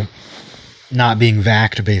for not being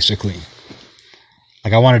vaxxed, basically.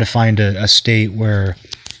 Like, I wanted to find a state where,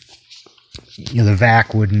 the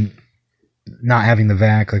vac not having the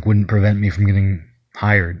vac, like, wouldn't prevent me from getting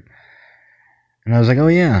hired. And I was like, oh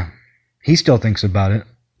yeah, he still thinks about it.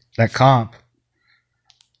 That cop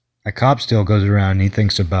still goes around and he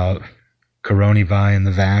thinks about coronavirus and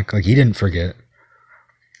the vac. Like, he didn't forget.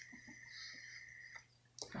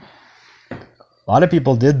 A lot of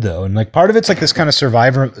people did, though, and, like, part of it's like this kind of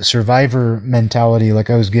survivor mentality, like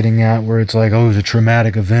I was getting at, where it's like, oh, it was a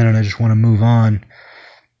traumatic event and I just want to move on.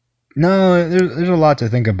 No, there's a lot to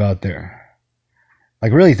think about there.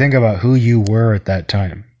 Like, really think about who you were at that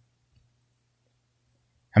time.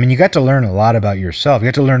 I mean, you got to learn a lot about yourself. You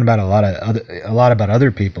got to learn about a lot about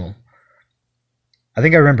other people. I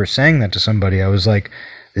think I remember saying that to somebody. I was like,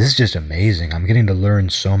 this is just amazing. I'm getting to learn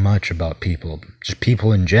so much about people, just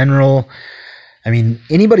people in general. I mean,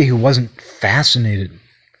 anybody who wasn't fascinated.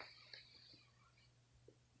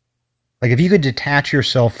 Like, if you could detach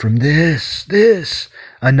yourself from this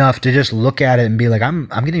enough to just look at it and be like, I'm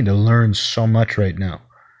getting to learn so much right now.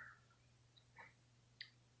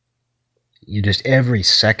 You just, every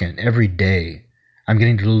second, every day, I'm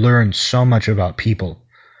getting to learn so much about people.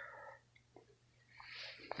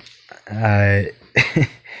 What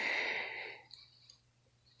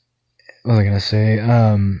was I gonna say?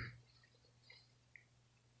 I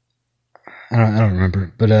don't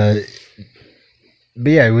remember, but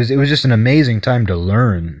yeah, it was just an amazing time to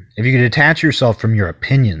learn. If you could detach yourself from your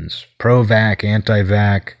opinions, pro-vac,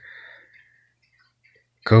 anti-vac,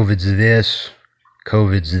 COVID's this,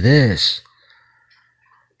 COVID's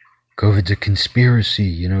a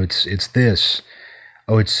conspiracy, it's this.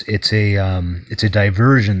 Oh, it's a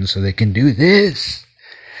diversion so they can do this.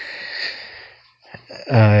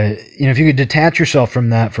 If you could detach yourself from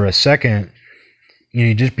that for a second,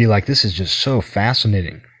 you'd just be like, this is just so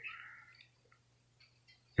fascinating.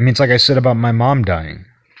 I mean, it's like I said about my mom dying.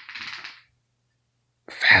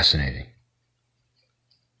 Fascinating.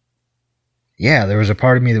 yeah, there was a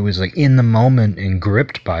part of me that was like in the moment and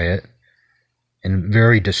gripped by it and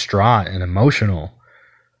very distraught and emotional.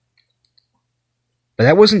 But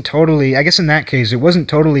that wasn't totally, I guess in that case, it wasn't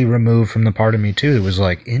totally removed from the part of me too. It was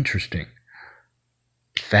like interesting,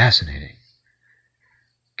 fascinating.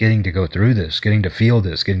 Getting to go through this, getting to feel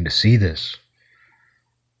this, getting to see this.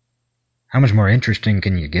 How much more interesting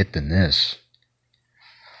can you get than this?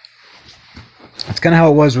 That's kind of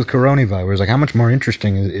how it was with coronavirus. It was like, how much more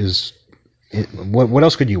interesting is it? What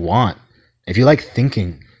else could you want? If you like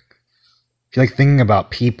thinking, if you like thinking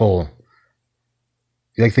about people,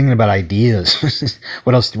 if you like thinking about ideas,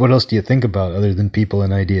 what else do you think about other than people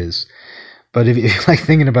and ideas? But if you like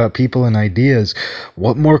thinking about people and ideas,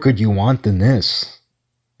 what more could you want than this?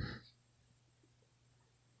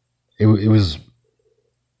 It was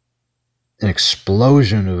an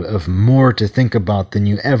explosion of more to think about than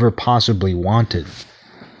you ever possibly wanted.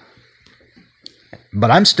 But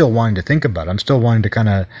I'm still wanting to think about it. I'm still wanting to kind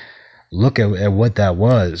of look at what that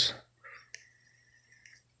was.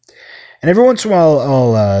 And every once in a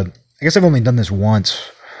while, I guess I've only done this once,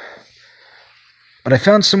 but I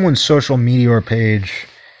found someone's social media page,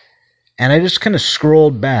 and I just kind of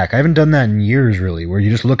scrolled back. I haven't done that in years, really, where you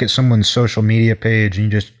just look at someone's social media page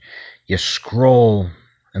and you scroll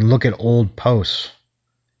and look at old posts.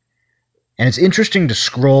 And it's interesting to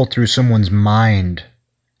scroll through someone's mind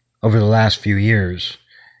over the last few years.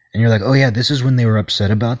 And you're like, oh yeah, this is when they were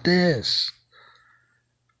upset about this.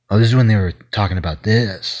 Oh, this is when they were talking about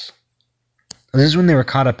this. Oh, this is when they were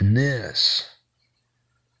caught up in this.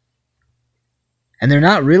 And they're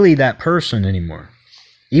not really that person anymore.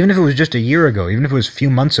 Even if it was just a year ago, even if it was a few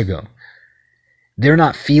months ago, they're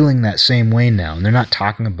not feeling that same way now, and they're not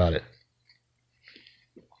talking about it.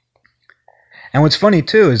 And what's funny,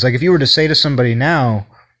 too, is like if you were to say to somebody now,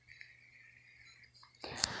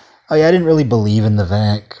 oh yeah, I didn't really believe in the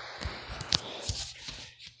vac.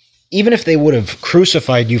 Even if they would have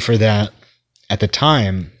crucified you for that at the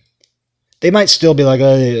time, they might still be like,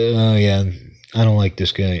 oh yeah, I don't like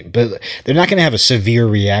this guy. But they're not going to have a severe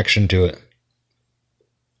reaction to it.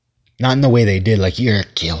 Not in the way they did, like, you're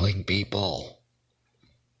killing people.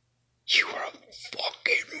 You are a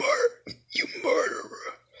fucking murderer. You're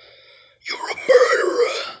a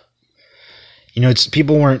murderer. You know, it's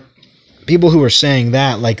people who were saying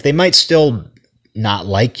that, like, they might still not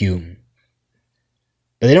like you,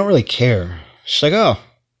 but they don't really care. It's like, oh.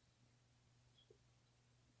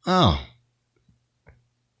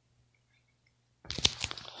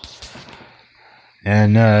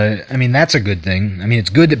 And, I mean, that's a good thing. I mean,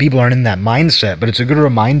 it's good that people aren't in that mindset, but it's a good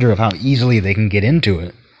reminder of how easily they can get into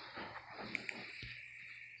it.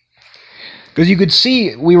 Because you could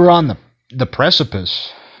see we were on the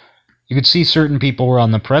precipice. You could see certain people were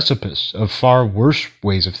on the precipice of far worse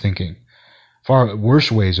ways of thinking, far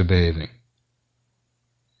worse ways of behaving.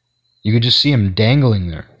 You could just see them dangling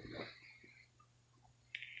there.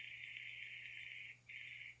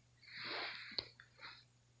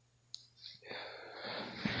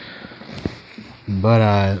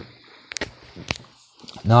 But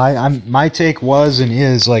no, my take was and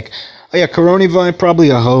is like, oh yeah, coronavirus probably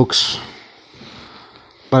a hoax,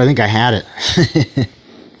 but I think I had it.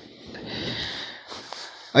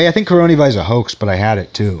 Oh yeah, I think coronavirus is a hoax, but I had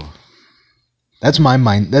it too. That's my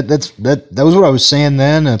mind. That was what I was saying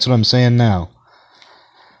then. That's what I'm saying now.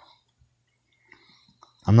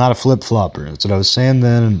 I'm not a flip-flopper. That's what I was saying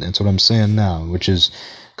then, and that's what I'm saying now, which is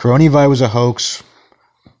coronavirus was a hoax,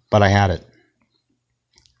 but I had it.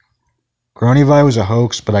 Coronavirus was a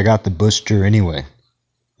hoax, but I got the booster anyway.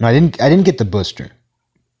 No, I didn't get the booster.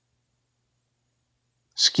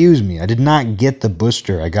 Excuse me, I did not get the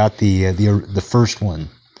booster. I got the first one.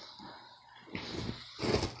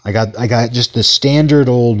 I got just the standard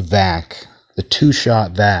old vac, the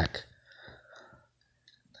 2-shot vac.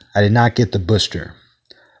 I did not get the booster.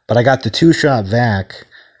 But I got the 2-shot vac,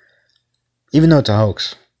 even though it's a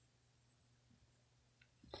hoax.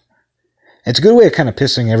 It's a good way of kind of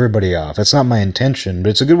pissing everybody off. That's not my intention, but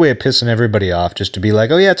it's a good way of pissing everybody off just to be like,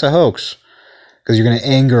 oh yeah, it's a hoax. Because you're going to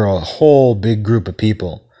anger a whole big group of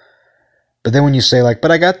people. But then when you say like, but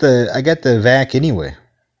I got the vac anyway.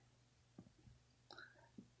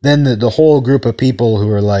 Then the whole group of people who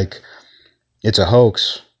are like, it's a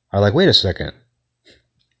hoax, are like, wait a second.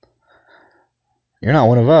 You're not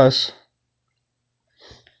one of us.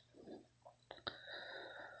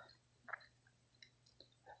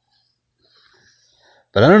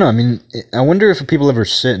 But I don't know. I mean, I wonder if people ever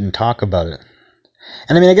sit and talk about it.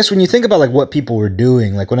 And I mean, I guess when you think about like what people were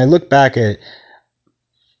doing, like when I look back at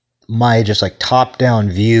my just like top-down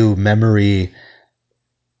view, memory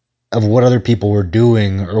of what other people were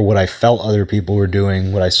doing, or what I felt other people were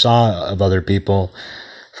doing, what I saw of other people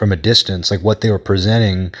from a distance, like what they were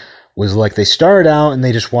presenting, was like they started out and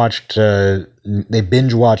they just watched, they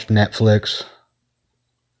binge watched Netflix.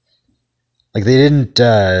 Like they didn't,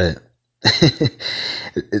 they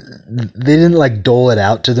didn't like dole it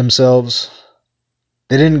out to themselves.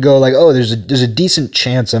 They didn't go like, oh, there's a decent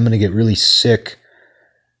chance I'm going to get really sick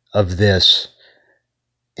of this,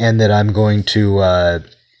 and that I'm going to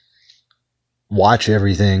watch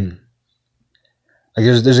everything. Like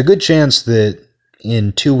there's a good chance that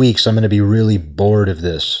in 2 weeks I'm going to be really bored of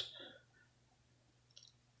this.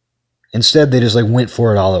 Instead, they just like went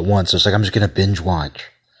for it all at once. It's like, I'm just going to binge watch.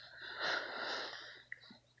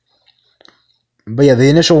 But yeah, the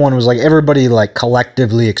initial one was like everybody like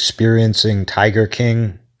collectively experiencing Tiger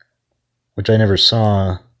King, which I never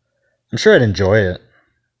saw. I'm sure I'd enjoy it.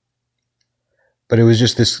 But it was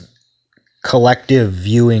just this collective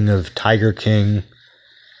viewing of Tiger King.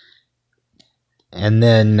 And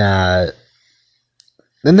then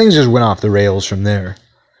things just went off the rails from there.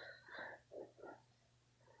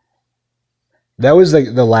 That was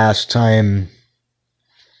like the last time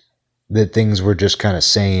that things were just kind of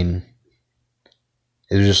sane.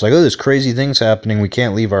 It was just like, oh, there's crazy things happening. We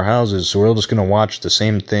can't leave our houses, so we're all just going to watch the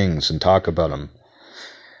same things and talk about them.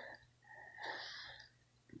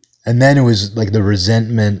 And then it was like the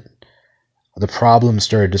resentment, the problems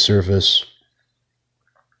started to surface.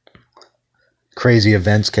 Crazy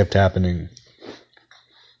events kept happening.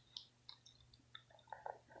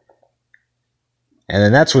 And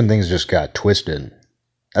then that's when things just got twisted.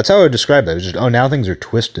 That's how I would describe it. It was just, oh, now things are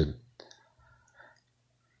twisted.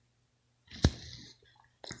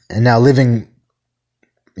 And now living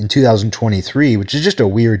in 2023, which is just a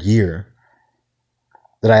weird year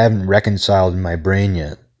that I haven't reconciled in my brain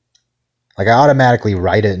yet. Like, I automatically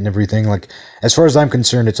write it and everything. Like, as far as I'm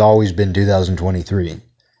concerned, it's always been 2023.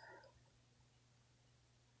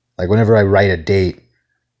 Like, whenever I write a date,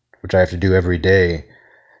 which I have to do every day,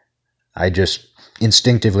 I just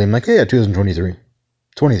instinctively, I'm like, hey, yeah, 2023.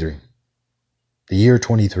 23. The year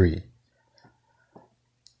 23.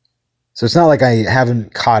 So it's not like I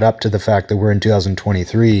haven't caught up to the fact that we're in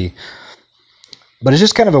 2023, but it's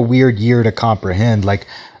just kind of a weird year to comprehend. Like,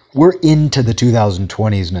 we're into the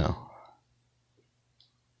 2020s now.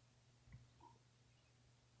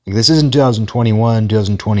 Like, this isn't 2021,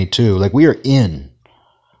 2022. Like, we are in.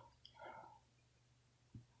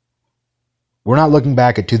 We're not looking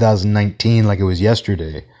back at 2019 like it was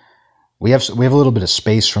yesterday. We have a little bit of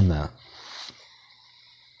space from that.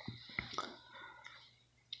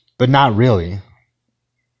 But not really.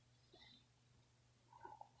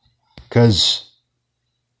 Because,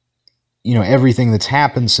 you know, everything that's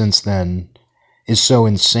happened since then is so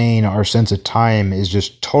insane. Our sense of time is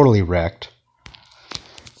just totally wrecked.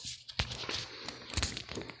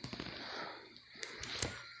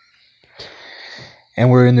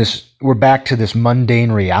 And we're back to this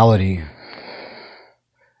mundane reality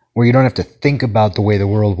where you don't have to think about the way the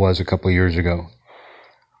world was a couple years ago.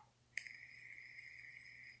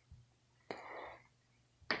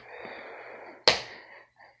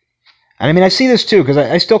 And I mean, I see this too, because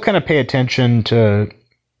I still kind of pay attention to,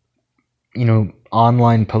 you know,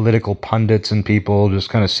 online political pundits and people, just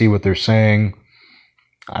kind of see what they're saying.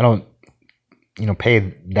 I don't, you know,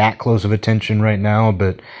 pay that close of attention right now,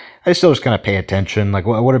 but I still just kind of pay attention. Like,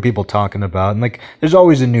 what are people talking about? And like, there's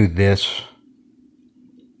always a new this.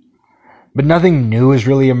 But nothing new has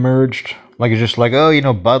really emerged. Like, it's just like, oh, you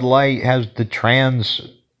know, Bud Light has the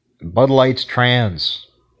Bud Light's trans.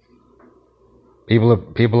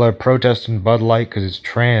 People are protesting Bud Light because it's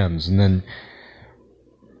trans, and then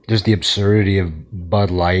just the absurdity of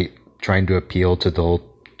Bud Light trying to appeal to the whole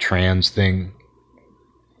trans thing.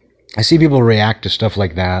 I see people react to stuff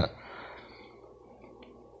like that,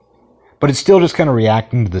 but it's still just kind of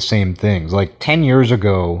reacting to the same things. Like 10 years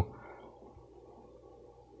ago,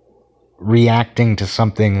 reacting to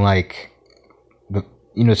something like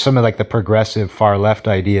some of like the progressive far left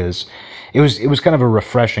ideas, it was kind of a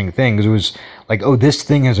refreshing thing, because it was like, oh, this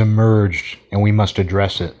thing has emerged and we must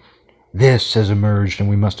address it. This has emerged and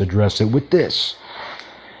we must address it with this.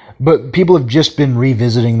 But people have just been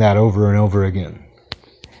revisiting that over and over again.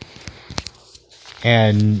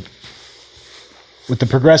 And with the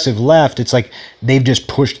progressive left, it's like they've just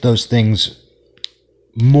pushed those things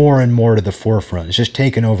more and more to the forefront. It's just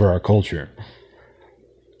taken over our culture.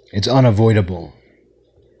 It's unavoidable.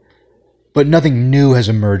 But nothing new has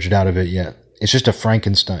emerged out of it yet. It's just a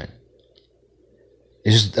Frankenstein.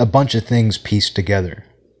 It's just a bunch of things pieced together.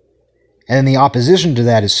 And the opposition to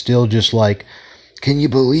that is still just like, can you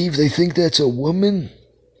believe they think that's a woman?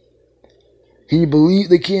 Can you believe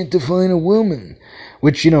they can't define a woman?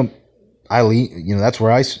 Which, that's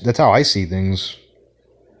how I see things.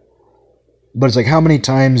 But it's like, how many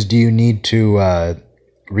times do you need to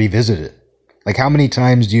revisit it? Like, how many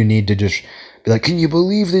times do you need to just be like, can you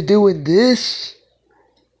believe they're doing this?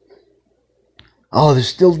 Oh, they're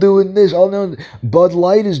still doing this. Oh, no, Bud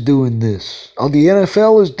Light is doing this. Oh, the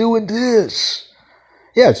NFL is doing this.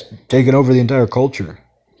 Yeah, it's taken over the entire culture.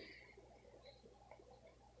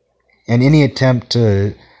 And any attempt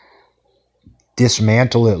to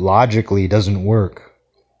dismantle it logically doesn't work.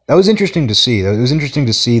 That was interesting to see. It was interesting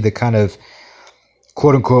to see the kind of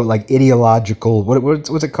quote-unquote like ideological,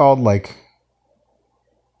 what's it called? Like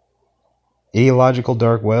ideological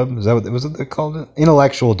dark web? Was it they called it?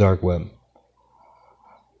 Intellectual dark web.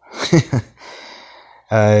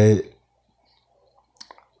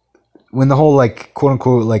 When the whole like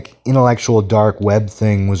quote-unquote like intellectual dark web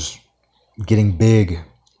thing was getting big,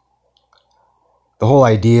 the whole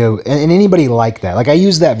idea, and anybody like that, like I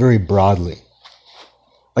use that very broadly.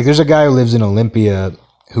 Like there's a guy who lives in Olympia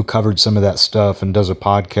who covered some of that stuff and does a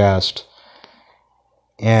podcast,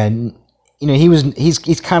 and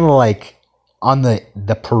he's kind of like on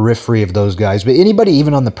the periphery of those guys. But anybody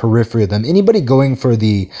even on the periphery of them, anybody going for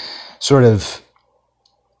the sort of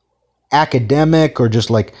academic or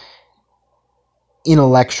just like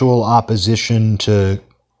intellectual opposition to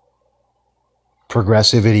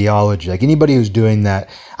progressive ideology, like anybody who's doing that,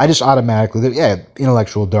 I just automatically,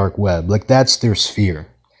 intellectual dark web, like that's their sphere.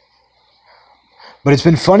 But it's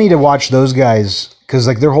been funny to watch those guys, because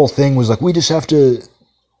like their whole thing was like, we just have to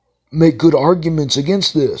make good arguments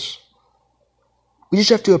against this. We just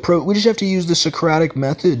have to use the Socratic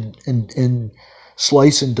method and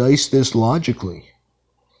slice and dice this logically.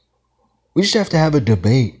 We just have to have a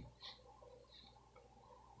debate.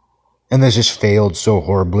 And this just failed so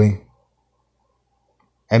horribly.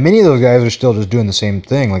 And many of those guys are still just doing the same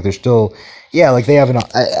thing. Like they're still, like they have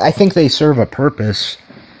I think they serve a purpose.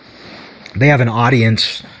 They have an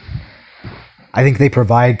audience. I think they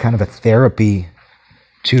provide kind of a therapy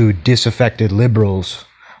to disaffected liberals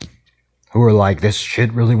who are like, this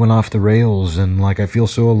shit really went off the rails and like I feel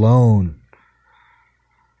so alone.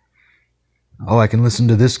 Oh, I can listen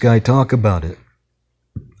to this guy talk about it.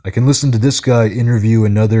 I can listen to this guy interview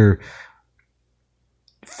another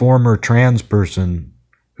former trans person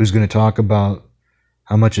who's going to talk about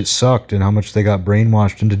how much it sucked and how much they got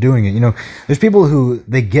brainwashed into doing it. There's people who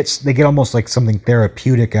they get almost like something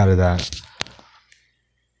therapeutic out of that.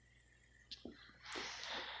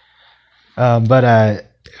 But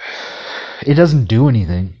it doesn't do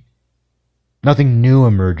anything. Nothing new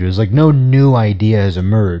emerges. Like no new idea has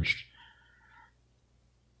emerged.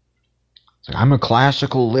 It's like, I'm a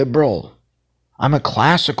classical liberal.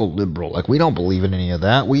 Like we don't believe in any of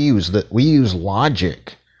that. We use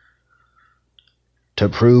logic to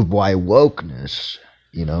prove why wokeness,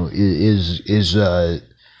 is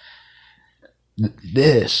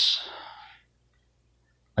this.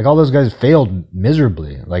 Like all those guys failed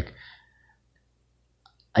miserably. Like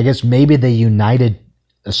I guess maybe they united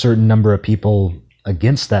a certain number of people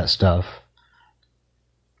against that stuff.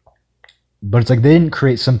 But it's like they didn't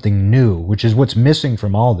create something new, which is what's missing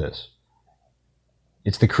from all this.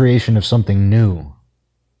 It's the creation of something new.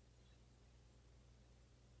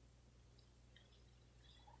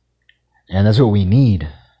 And that's what we need.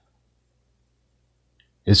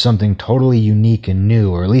 Is something totally unique and new,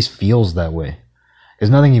 or at least feels that way. Because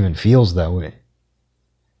nothing even feels that way.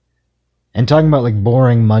 And talking about like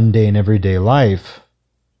boring, mundane, everyday life,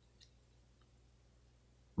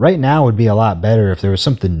 right now would be a lot better if there was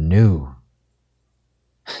something new.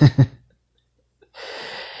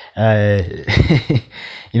 It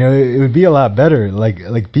would be a lot better.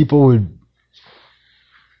 Like people would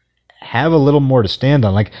have a little more to stand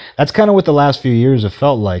on. Like that's kind of what the last few years have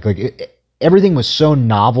felt like. Like everything was so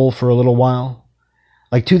novel for a little while.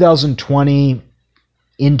 Like 2020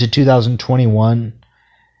 into 2021,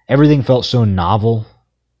 everything felt so novel.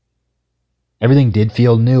 Everything did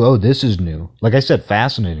feel new. Oh, this is new. Like I said,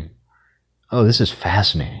 fascinating. Oh, this is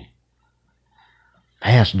fascinating.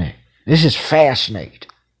 Fascinating. This is fascinating.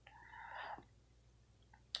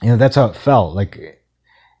 That's how it felt. Like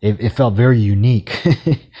it felt very unique.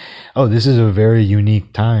 Oh, this is a very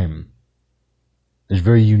unique time. There's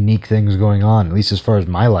very unique things going on, at least as far as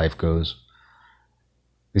my life goes.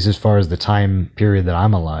 At least as far as the time period that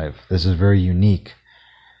I'm alive. This is very unique.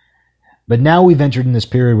 But now we've entered in this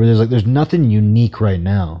period where there's nothing unique right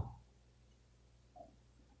now.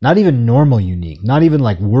 Not even normal unique. Not even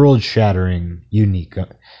like world-shattering unique.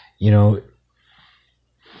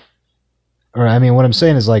 Or I mean, what I'm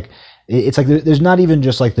saying is like, it's like there's not even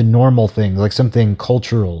just like the normal thing, like something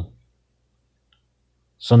cultural.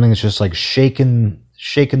 Something that's just like shaking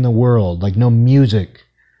the world, like no music,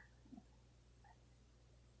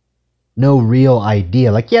 no real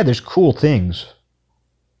idea. Like, yeah, there's cool things.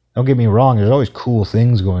 Don't get me wrong, there's always cool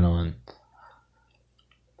things going on.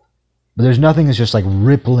 But there's nothing that's just like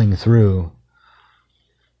rippling through.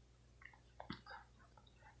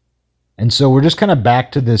 And so we're just kind of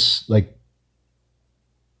back to this like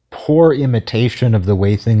poor imitation of the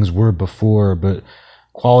way things were before, but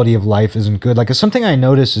quality of life isn't good. Like, something I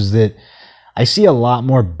notice is that I see a lot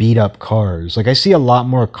more beat up cars. Like, I see a lot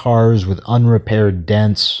more cars with unrepaired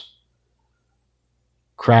dents,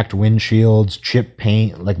 cracked windshields, chipped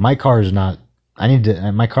paint. Like, my car is not,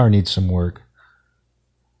 my car needs some work.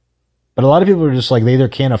 But a lot of people are just like, they either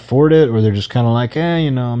can't afford it or they're just kind of like,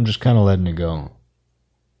 I'm just kind of letting it go.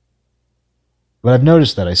 But I've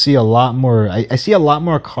noticed that I see a lot more, I see a lot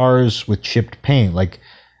more cars with chipped paint. Like,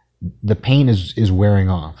 the paint is wearing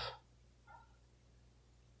off.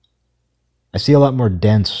 I see a lot more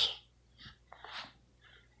dents.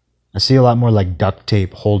 I see a lot more like duct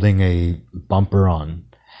tape holding a bumper on.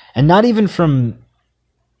 And not even from,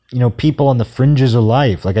 people on the fringes of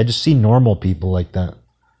life. Like, I just see normal people like that.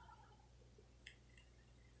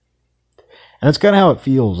 And that's kind of how it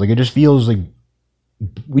feels. Like, it just feels like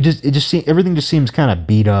everything just seems kind of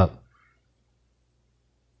beat up.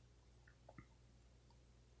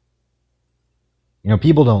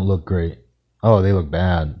 People don't look great. Oh, they look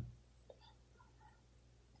bad.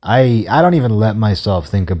 I don't even let myself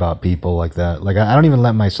think about people like that. Like, I don't even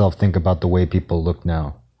let myself think about the way people look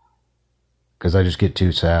now. Because I just get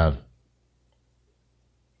too sad.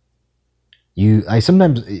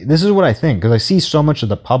 Sometimes, this is what I think, because I see so much of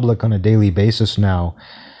the public on a daily basis now.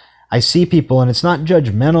 I see people, and it's not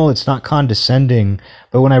judgmental, it's not condescending,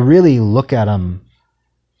 but when I really look at them,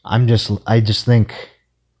 I just think,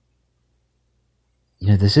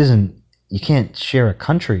 this isn't, you can't share a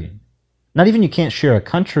country. Not even you can't share a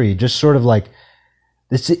country, just sort of like,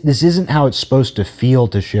 this isn't how it's supposed to feel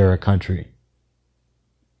to share a country.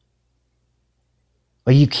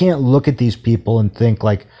 Like, you can't look at these people and think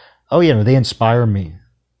like, oh yeah, they inspire me.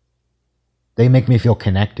 They make me feel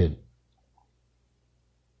connected.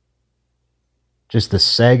 Just the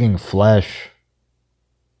sagging flesh,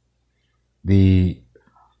 the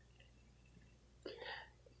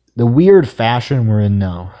weird fashion we're in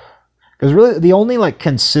now. Because really, the only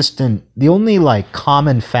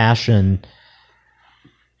common fashion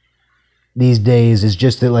these days is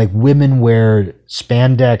just that, like, women wear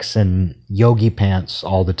spandex and yogi pants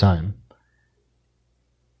all the time.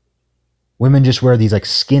 Women just wear these like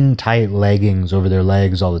skin tight leggings over their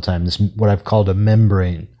legs all the time. This is what I've called a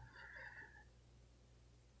membrane.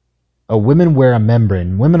 Women wear a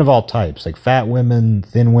membrane. Women of all types, like fat women,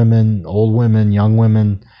 thin women, old women, young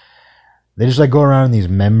women. They just like go around in these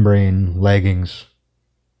membrane leggings,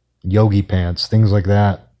 yogi pants, things like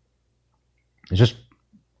that. It's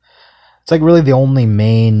like really the only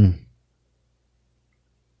main,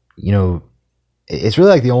 it's really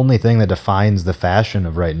like the only thing that defines the fashion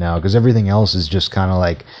of right now, because everything else is just kind of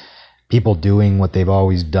like people doing what they've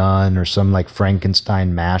always done, or some like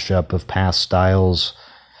Frankenstein mashup of past styles.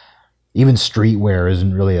 Even streetwear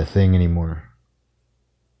isn't really a thing anymore.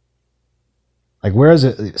 Like,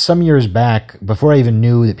 whereas some years back, before I even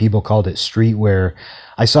knew that people called it streetwear,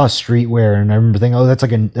 I saw streetwear and I remember thinking, oh, that's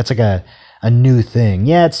like a new thing.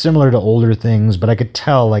 Yeah, it's similar to older things, but I could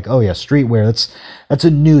tell, like, oh yeah, streetwear, that's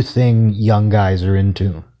a new thing young guys are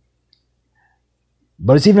into.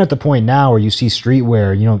 But it's even at the point now where you see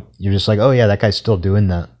streetwear, you're just like, oh yeah, that guy's still doing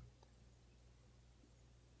that.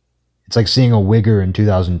 It's like seeing a wigger in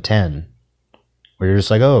 2010, where you're just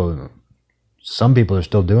like, oh, some people are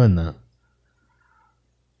still doing that.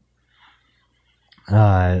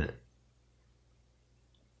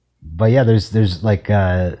 But yeah, there's like,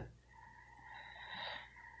 just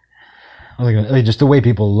the way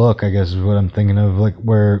people look, I guess, is what I'm thinking of. Like,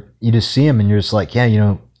 where you just see them and you're just like,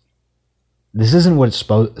 yeah, this isn't what it's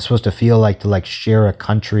supposed to feel like to like share a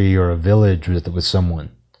country or a village with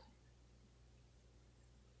someone.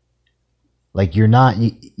 Like, you're not,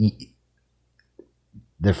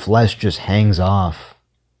 their flesh just hangs off.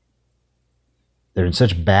 They're in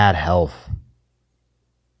such bad health.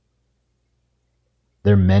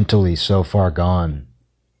 They're mentally so far gone.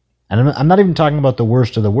 And I'm not even talking about the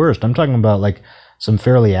worst of the worst. I'm talking about like some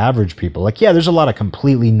fairly average people. Like, yeah, there's a lot of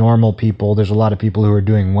completely normal people. There's a lot of people who are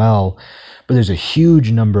doing well. But there's a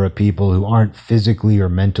huge number of people who aren't physically or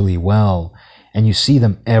mentally well. And you see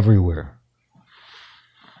them everywhere.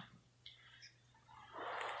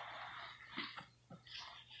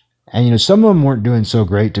 And, some of them weren't doing so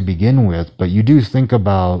great to begin with, but you do think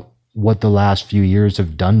about what the last few years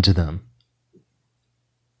have done to them.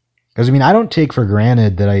 Because, I mean, I don't take for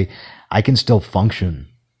granted that I can still function.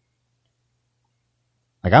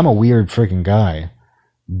 Like, I'm a weird freaking guy,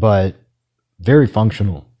 but very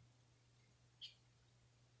functional.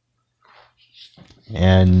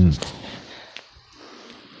 And,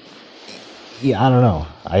 yeah, I don't know.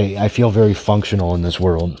 I feel very functional in this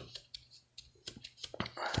world.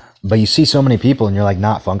 But you see so many people and you're like,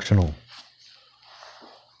 not functional.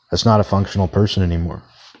 That's not a functional person anymore.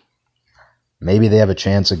 Maybe they have a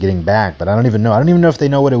chance of getting back, but I don't even know. I don't even know if they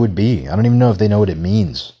know what it would be. I don't even know if they know what it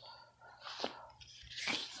means.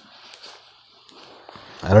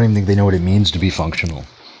 I don't even think they know what it means to be functional.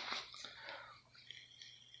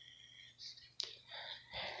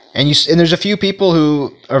 And there's a few people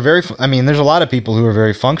who are there's a lot of people who are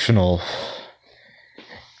very functional.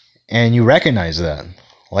 And you recognize that.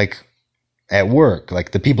 Like, at work,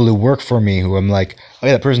 like the people who work for me who I'm like, oh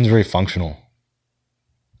yeah, that person's very functional.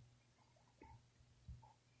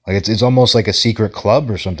 Like it's almost like a secret club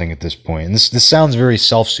or something at this point. And this sounds very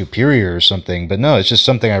self-superior or something, but no, it's just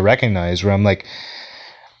something I recognize where I'm like,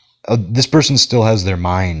 oh, this person still has their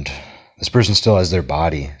mind. This person still has their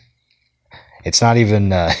body. It's not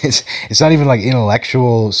even it's not even like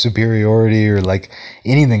intellectual superiority or like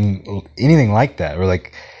anything like that. Or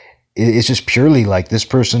like it's just purely like this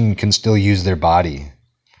person can still use their body.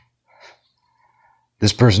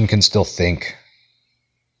 This person can still think.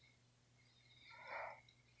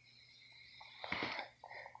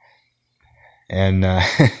 And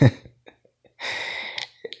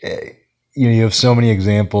you have so many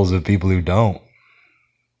examples of people who don't.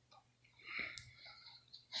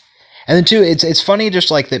 And then too, it's funny just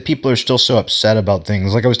like that people are still so upset about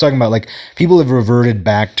things. Like I was talking about, like people have reverted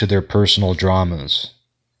back to their personal dramas.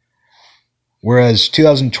 Whereas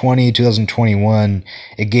 2020, 2021,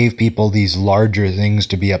 it gave people these larger things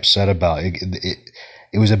to be upset about. It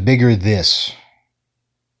was a bigger this.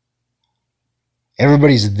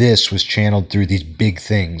 Everybody's this was channeled through these big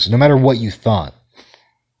things, no matter what you thought.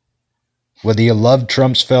 Whether you loved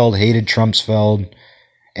Trumpsfeld, hated Trumpsfeld,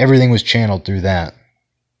 everything was channeled through that.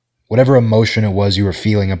 Whatever emotion it was you were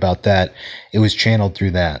feeling about that, it was channeled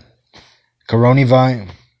through that. Coronavirus,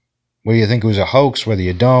 whether you think it was a hoax, whether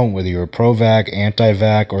you don't, whether you're pro-vac,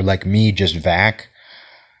 anti-vac, or like me, just vac.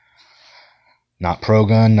 Not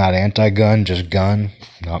pro-gun, not anti-gun, just gun.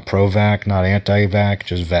 Not pro-vac, not anti-vac,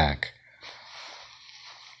 just vac.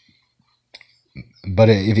 But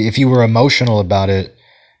if you were emotional about it,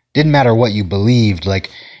 didn't matter what you believed, like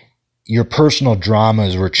your personal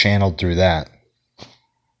dramas were channeled through that.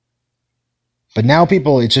 But now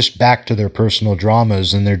people, it's just back to their personal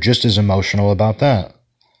dramas and they're just as emotional about that.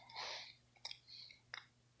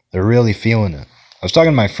 They're really feeling it. I was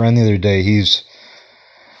talking to my friend the other day. He's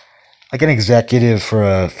like an executive for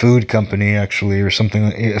a food company, actually, or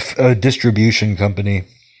something, a distribution company.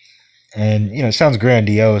 And, it sounds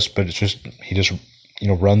grandiose, but it's just, he just,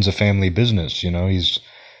 runs a family business, he's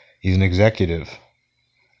an executive.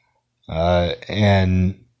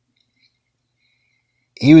 And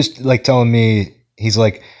he was like telling me, he's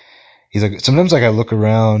like, sometimes like I look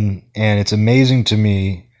around and it's amazing to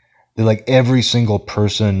me that like every single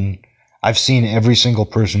person, I've seen every single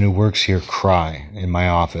person who works here cry in my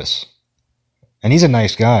office. And he's a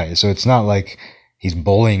nice guy, so it's not like he's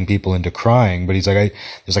bullying people into crying, but he's like,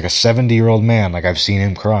 there's like a 70-year-old man, like I've seen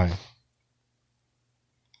him cry.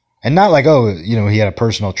 And not like, oh, he had a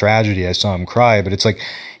personal tragedy, I saw him cry, but it's like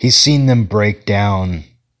he's seen them break down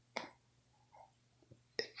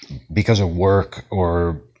because of work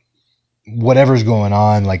or whatever's going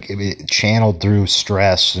on, like it channeled through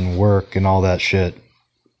stress and work and all that shit.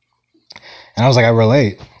 And I was like, I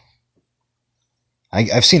relate.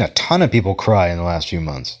 I've seen a ton of people cry in the last few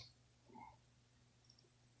months.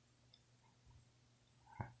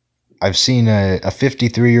 I've seen a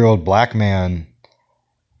 53-year-old black man,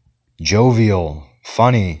 jovial,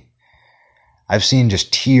 funny. I've seen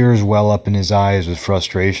just tears well up in his eyes with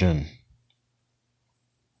frustration.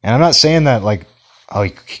 And I'm not saying that like, oh,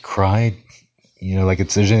 he cried, like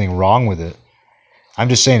there's anything wrong with it. I'm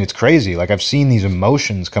just saying it's crazy. Like I've seen these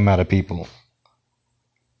emotions come out of people.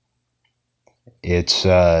 It's,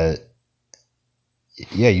 you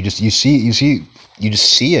just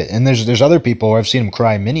see it. And there's other people where I've seen them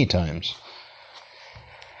cry many times.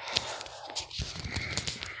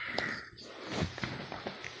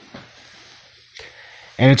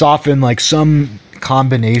 And it's often like some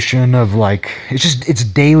combination of like, it's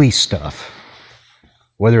daily stuff.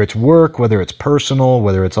 Whether it's work, whether it's personal,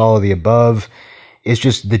 whether it's all of the above, it's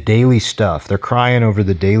just the daily stuff. They're crying over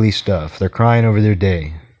the daily stuff. They're crying over their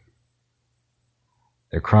day.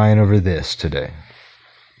 They're crying over this today.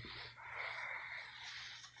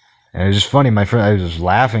 And it was just funny. My friend, I was just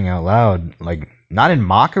laughing out loud, like not in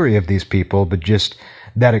mockery of these people, but just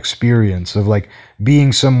that experience of like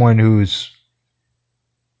being someone who's,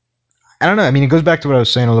 I don't know. I mean, it goes back to what I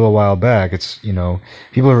was saying a little while back. It's, you know,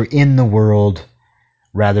 people who are in the world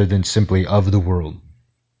rather than simply of the world,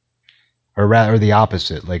 or the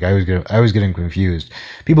opposite. Like I was getting confused.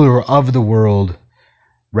 People who are of the world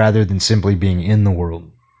rather than simply being in the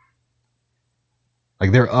world.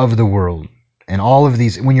 Like they're of the world. And all of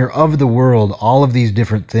these, when you're of the world, all of these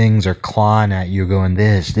different things are clawing at you going,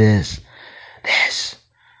 this.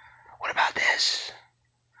 What about this?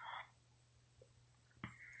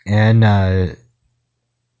 And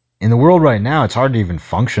in the world right now, it's hard to even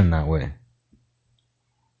function that way.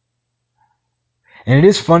 And it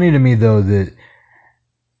is funny to me, though, that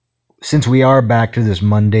since we are back to this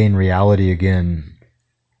mundane reality again,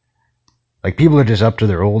 like people are just up to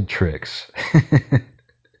their old tricks.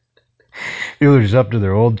 People are just up to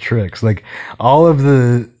their old tricks. Like all of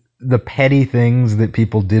the petty things that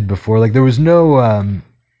people did before, like there was no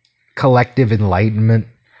collective enlightenment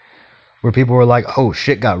where people were like, oh,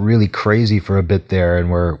 shit got really crazy for a bit there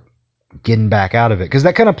and we're getting back out of it. Because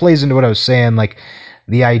that kind of plays into what I was saying, like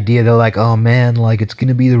the idea that like, oh man, like it's going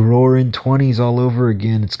to be the roaring 20s all over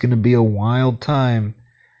again. It's going to be a wild time.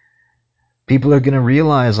 People are going to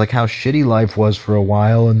realize like how shitty life was for a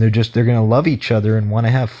while, and they're going to love each other and want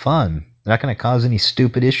to have fun. They're not going to cause any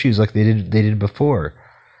stupid issues like they did before.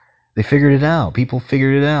 They figured it out. People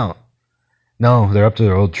figured it out. No, they're up to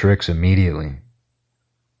their old tricks immediately.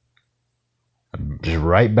 Just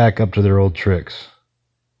right back up to their old tricks.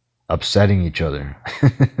 Upsetting each other.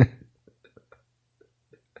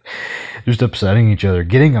 Just upsetting each other.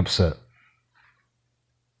 Getting upset.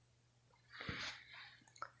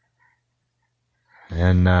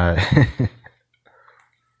 And I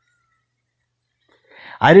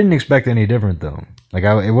didn't expect any different, though. Like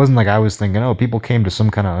it wasn't like I was thinking, oh, people came to some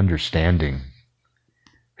kind of understanding.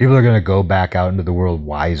 People are going to go back out into the world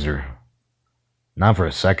wiser. Not for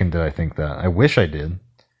a second did I think that. I wish I did.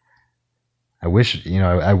 I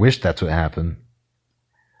wish that's what happened.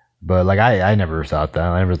 But like I never thought that.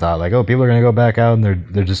 I never thought like, oh, people are going to go back out and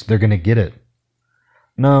they're going to get it.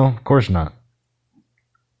 No, of course not.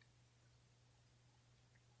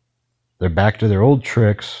 They're back to their old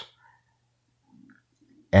tricks.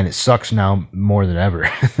 And it sucks now more than ever.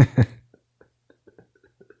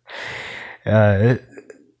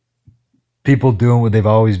 People doing what they've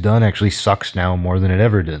always done actually sucks now more than it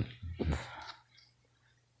ever did.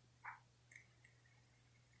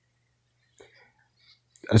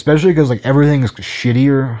 Especially because like everything is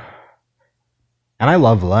shittier. And I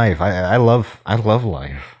love life. I love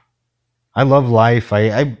life. I love life.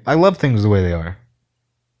 I love things the way they are.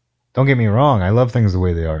 Don't get me wrong. I love things the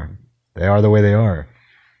way they are. They are the way they are.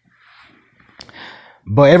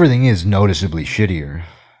 But everything is noticeably shittier.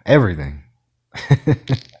 Everything.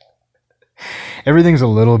 Everything's a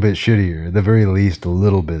little bit shittier. At the very least, a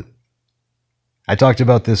little bit. I talked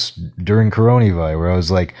about this during Coronavirus, where I was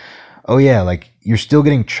like, oh yeah, like you're still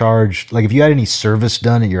getting charged. Like if you had any service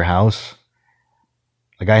done at your house,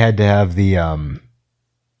 like I had to have the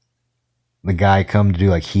guy come to do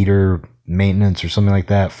like heater maintenance or something like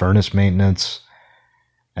that, furnace maintenance.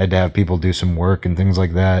 I had to have people do some work and things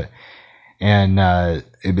like that. And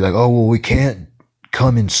it'd be like, oh, well, we can't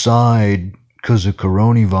come inside because of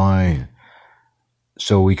coronavirus.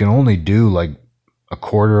 So we can only do like a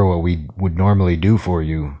quarter of what we would normally do for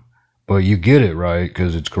you. But you get it, right?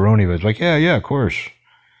 Because it's coronavirus. It's like, yeah, of course.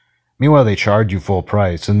 Meanwhile, they charge you full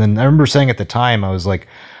price. And then I remember saying at the time, I was like,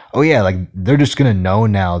 oh, yeah, like they're just going to know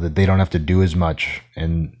now that they don't have to do as much.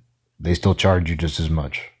 And they still charge you just as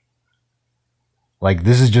much. Like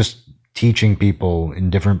this is just teaching people in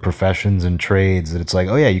different professions and trades that it's like,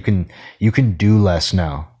 oh yeah, you can do less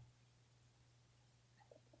now.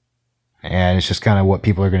 And it's just kind of what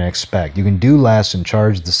people are going to expect. You can do less and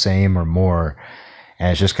charge the same or more.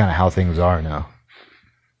 And it's just kind of how things are now.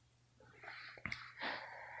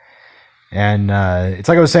 And it's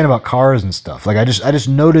like I was saying about cars and stuff. Like I just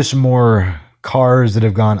notice more cars that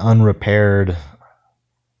have gone unrepaired.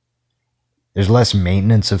 There's less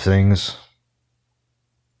maintenance of things.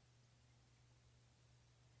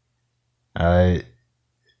 You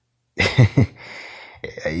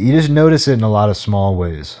just notice it in a lot of small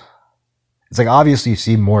ways. It's like obviously you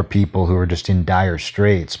see more people who are just in dire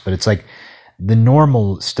straits, but it's like the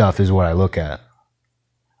normal stuff is what I look at.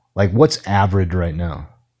 Like what's average right now?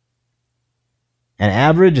 And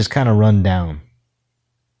average is kind of run down.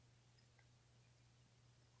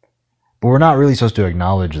 But we're not really supposed to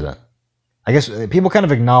acknowledge that. I guess people kind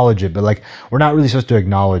of acknowledge it, but like we're not really supposed to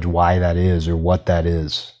acknowledge why that is or what that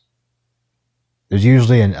is. There's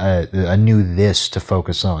usually a new this to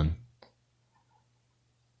focus on.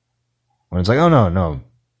 When it's like, oh no,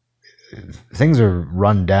 things are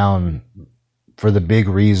run down for the big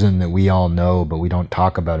reason that we all know, but we don't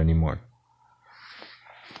talk about anymore.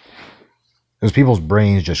 Those people's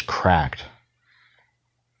brains just cracked.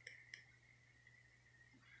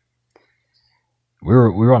 We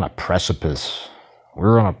were on a precipice. We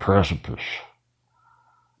were on a precipice.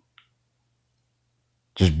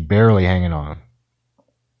 Just barely hanging on.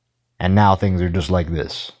 And now things are just like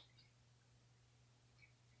this.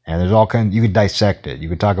 And there's all kinds, you could dissect it. You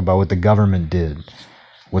could talk about what the government did,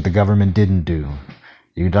 what the government didn't do.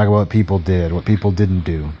 You could talk about what people did, what people didn't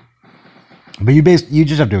do. But you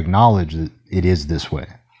just have to acknowledge that it is this way.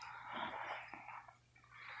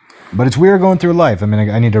 But it's weird going through life. I mean,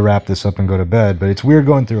 I need to wrap this up and go to bed, but it's weird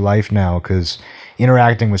going through life now because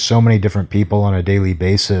interacting with so many different people on a daily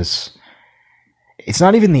basis, it's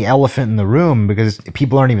not even the elephant in the room because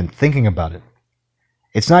people aren't even thinking about it.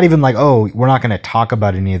 It's not even like, oh, we're not going to talk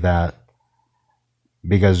about any of that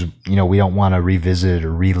because, we don't want to revisit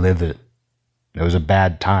or relive it. It was a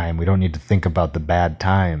bad time. We don't need to think about the bad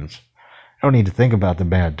times. I don't need to think about the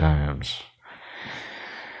bad times.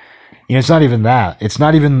 It's not even that. It's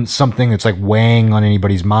not even something that's like weighing on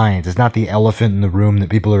anybody's minds. It's not the elephant in the room that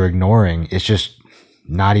people are ignoring. It's just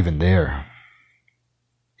not even there.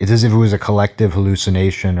 It's as if it was a collective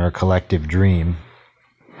hallucination or a collective dream.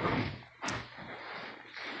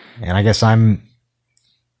 And I guess I'm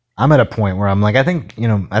at a point where I'm like, I think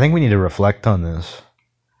we need to reflect on this.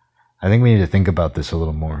 I think we need to think about this a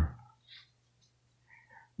little more.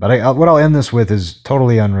 But what I'll end this with is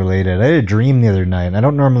totally unrelated. I had a dream the other night, and I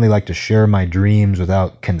don't normally like to share my dreams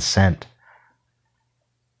without consent.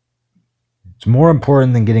 It's more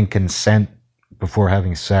important than getting consent before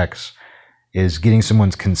having sex, is getting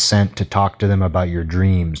someone's consent to talk to them about your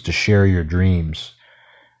dreams, to share your dreams.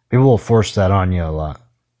 People will force that on you a lot.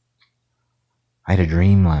 I had a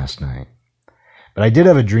dream last night. But I did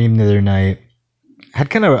have a dream the other night. I had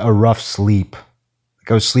kind of a rough sleep. Like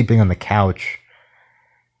I was sleeping on the couch.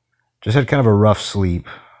 Just had kind of a rough sleep.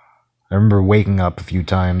 I remember waking up a few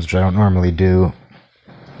times, which I don't normally do.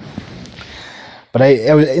 But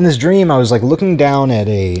I was, in this dream, I was like looking down at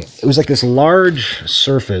it was like this large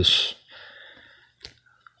surface,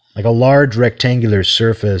 like a large rectangular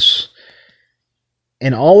surface.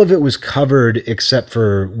 And all of it was covered except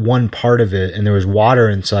for one part of it, and there was water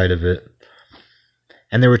inside of it.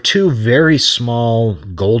 And there were two very small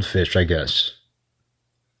goldfish, I guess.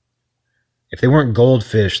 If they weren't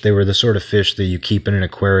goldfish, they were the sort of fish that you keep in an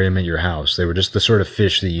aquarium at your house. They were just the sort of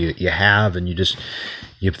fish that you have, and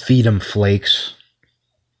you feed them flakes.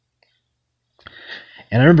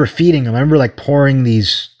 And I remember feeding them. I remember like pouring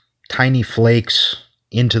these tiny flakes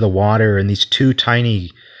into the water, and these two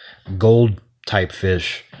tiny gold type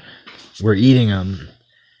fish were eating them.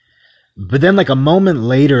 But then like a moment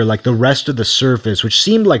later, like the rest of the surface, which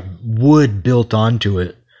seemed like wood built onto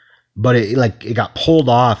it, but it got pulled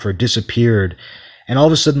off or disappeared. And all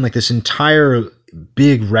of a sudden, like this entire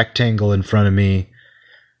big rectangle in front of me,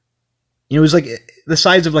 it was like the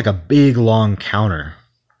size of like a big long counter.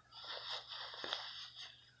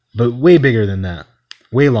 But way bigger than that.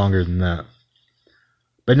 Way longer than that.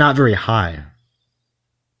 But not very high.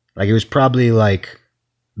 Like it was probably like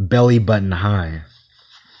belly button high.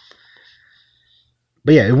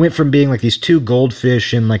 But yeah, it went from being like these two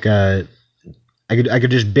goldfish in like I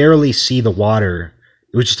could just barely see the water.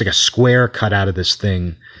 It was just like a square cut out of this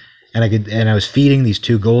thing. And I was feeding these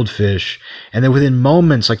two goldfish, and then within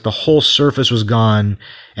moments, like the whole surface was gone,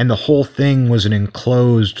 and the whole thing was an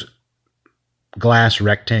enclosed glass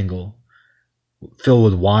rectangle filled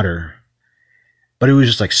with water. But it was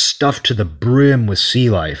just like stuffed to the brim with sea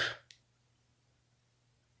life.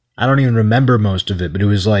 I don't even remember most of it, but it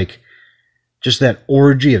was like just that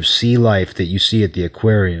orgy of sea life that you see at the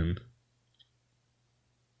aquarium.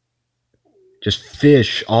 Just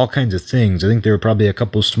fish, all kinds of things. I think there were probably a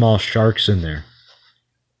couple small sharks in there.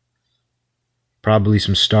 Probably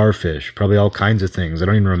some starfish. Probably all kinds of things. I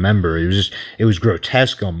don't even remember. It was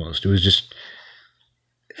grotesque almost. It was just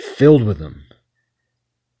filled with them.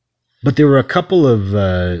 But there were a couple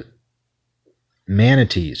of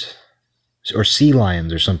manatees or sea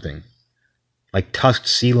lions or something. Like tusked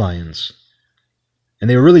sea lions. And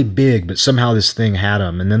they were really big, but somehow this thing had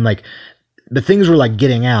them. And then like the things were like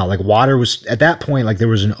getting out. Like water was, at that point, like there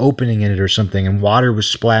was an opening in it or something, and water was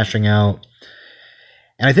splashing out.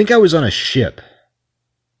 And I think I was on a ship.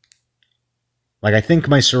 Like I think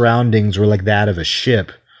my surroundings were like that of a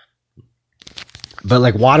ship. But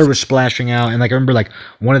like water was splashing out, and like I remember like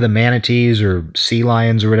one of the manatees or sea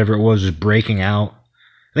lions or whatever it was breaking out.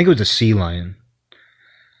 I think it was a sea lion.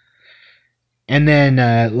 And then,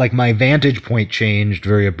 like, my vantage point changed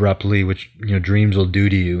very abruptly, which, dreams will do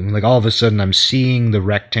to you. Like, all of a sudden, I'm seeing the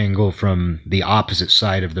rectangle from the opposite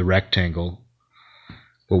side of the rectangle.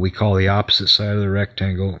 What we call the opposite side of the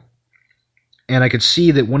rectangle. And I could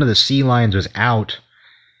see that one of the sea lions was out.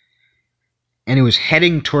 And it was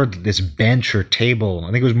heading toward this bench or table.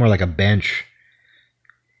 I think it was more like a bench.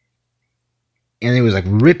 And it was, like,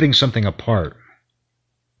 ripping something apart.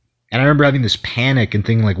 And I remember having this panic and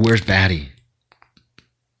thinking, like, where's Batty?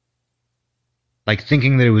 Like,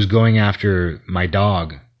 thinking that it was going after my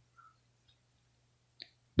dog.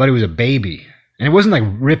 But it was a baby. And it wasn't, like,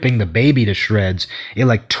 ripping the baby to shreds. It,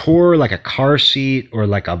 like, tore, like, a car seat or,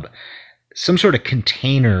 like, some sort of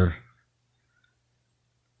container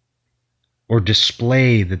or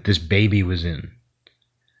display that this baby was in.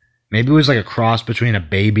 Maybe it was, like, a cross between a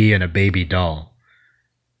baby and a baby doll.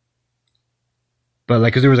 But,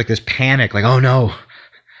 like, because there was, like, this panic, like, oh, no,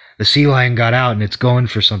 the sea lion got out and it's going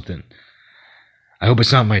for something. I hope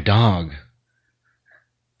it's not my dog.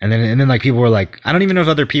 And then, like, people were like, I don't even know if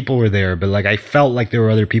other people were there, but, like, I felt like there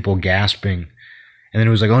were other people gasping. And then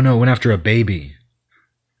it was like, oh, no, it went after a baby.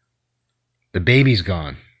 The baby's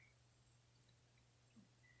gone.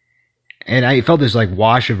 And I felt this, like,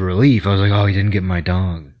 wash of relief. I was like, oh, he didn't get my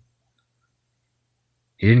dog.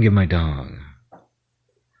 He didn't get my dog.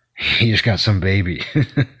 He just got some baby.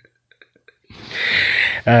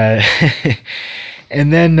 And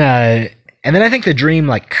then I think the dream,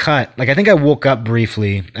 like, cut. Like, I think I woke up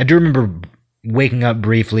briefly. I do remember waking up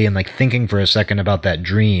briefly and, like, thinking for a second about that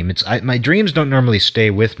dream. My dreams don't normally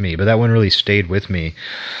stay with me, but that one really stayed with me.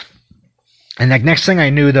 And, like, next thing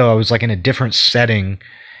I knew, though, I was, like, in a different setting.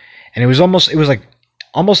 And it was almost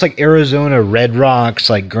like Arizona Red Rocks,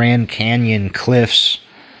 like Grand Canyon cliffs.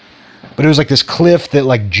 But it was like this cliff that,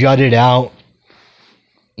 like, jutted out.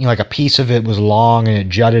 Like, a piece of it was long and it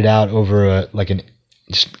jutted out over an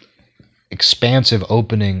just expansive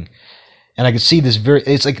opening. And I could see this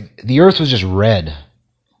it's like the earth was just red.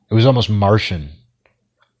 It was almost Martian.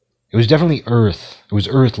 It was definitely Earth. It was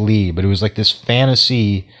earthly, but it was like this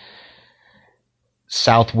fantasy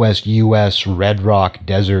Southwest U.S. red rock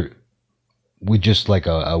desert with just like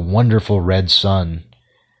a wonderful red sun.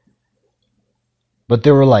 But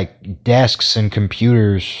there were, like, desks and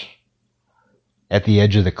computers at the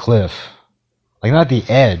edge of the cliff. Like, not the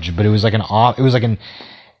edge, but it was like an out.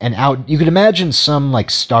 You could imagine some, like,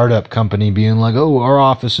 startup company being like, oh, our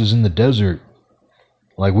office is in the desert.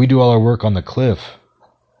 Like, we do all our work on the cliff.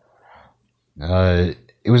 It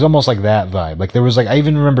was almost like that vibe. Like, there was, like, I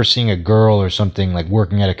even remember seeing a girl or something, like,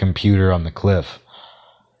 working at a computer on the cliff.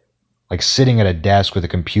 Like, sitting at a desk with a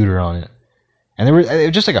computer on it. And there were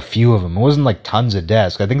just, like, a few of them. It wasn't, like, tons of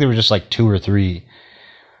desks. I think there were just, like, 2 or 3.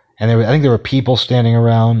 And I think there were people standing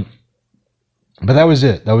around. But that was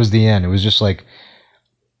it. That was the end. It was just, like,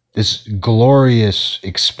 this glorious,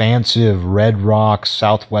 expansive red rock,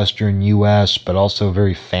 southwestern U.S., but also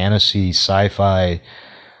very fantasy, sci-fi,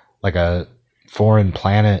 like a foreign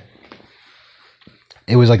planet.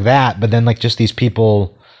 It was like that, but then, like, just these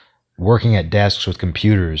people working at desks with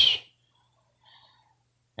computers.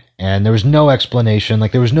 And there was no explanation,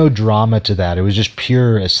 like, there was no drama to that. It was just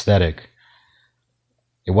pure aesthetic.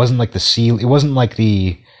 It wasn't like it wasn't like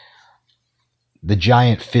the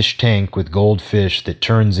giant fish tank with goldfish that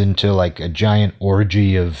turns into, like, a giant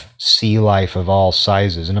orgy of sea life of all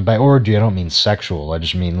sizes. And by orgy, I don't mean sexual. I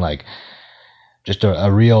just mean, like, just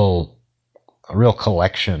a real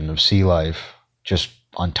collection of sea life just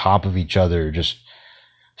on top of each other, just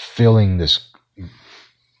filling this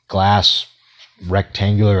glass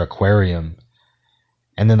rectangular aquarium.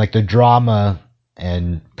 And then, like, the drama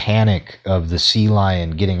and panic of the sea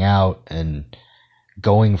lion getting out and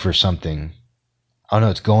going for something. Oh no,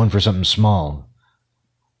 it's going for something small.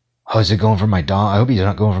 Oh, is it going for my dog? I hope he's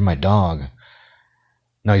not going for my dog.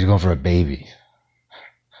 No, he's going for a baby.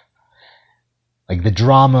 Like, the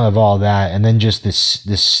drama of all that, and then just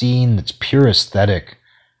this scene that's pure aesthetic.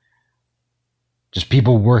 Just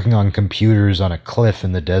people working on computers on a cliff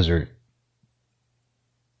in the desert.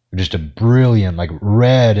 Just a brilliant, like,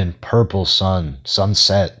 red and purple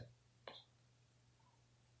sunset.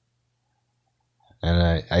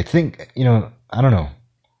 And I think, I don't know.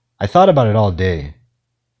 I thought about it all day.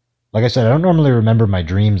 Like I said, I don't normally remember my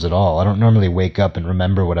dreams at all. I don't normally wake up and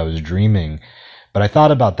remember what I was dreaming. But I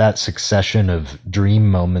thought about that succession of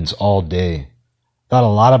dream moments all day. Thought a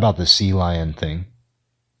lot about the sea lion thing.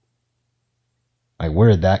 Like, where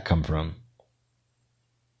did that come from?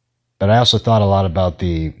 But I also thought a lot about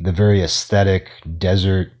the very aesthetic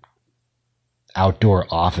desert outdoor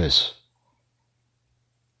office.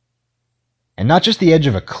 And not just the edge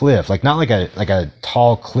of a cliff, like, not like a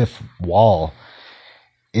tall cliff wall,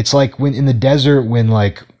 It's like when in the desert, when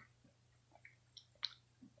like,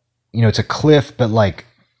 you know, it's a cliff, but like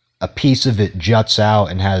a piece of it juts out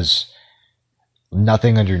and has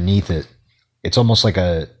nothing underneath it. It's almost like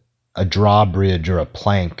a drawbridge or a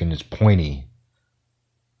plank, and it's pointy.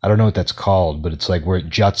 I don't know what that's called, but it's like where it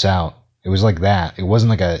juts out. It was like that. It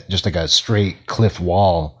wasn't like just like a straight cliff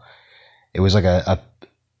wall. It was like a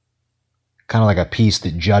kind of like a piece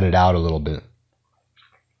that jutted out a little bit.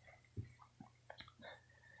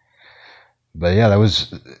 But yeah, it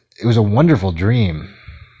was a wonderful dream.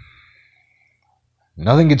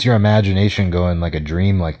 Nothing gets your imagination going like a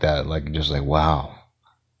dream like that. Like, just like, wow.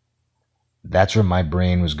 That's where my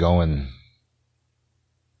brain was going.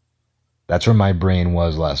 That's where my brain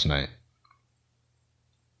was last night.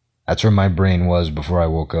 That's where my brain was before I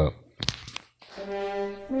woke up.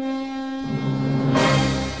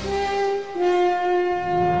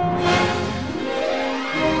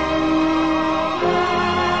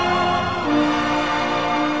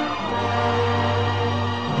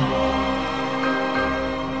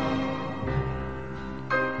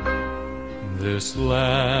 This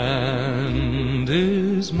land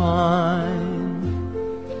is mine.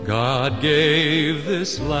 God gave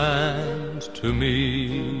this land to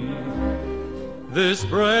me. This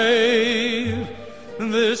brave,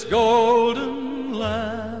 this golden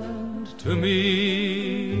land to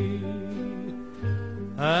me.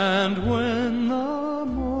 And when the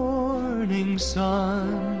morning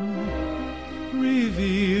sun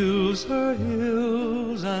reveals her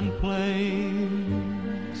hills and plains,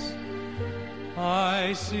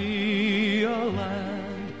 I see a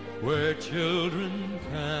land where children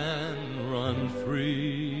can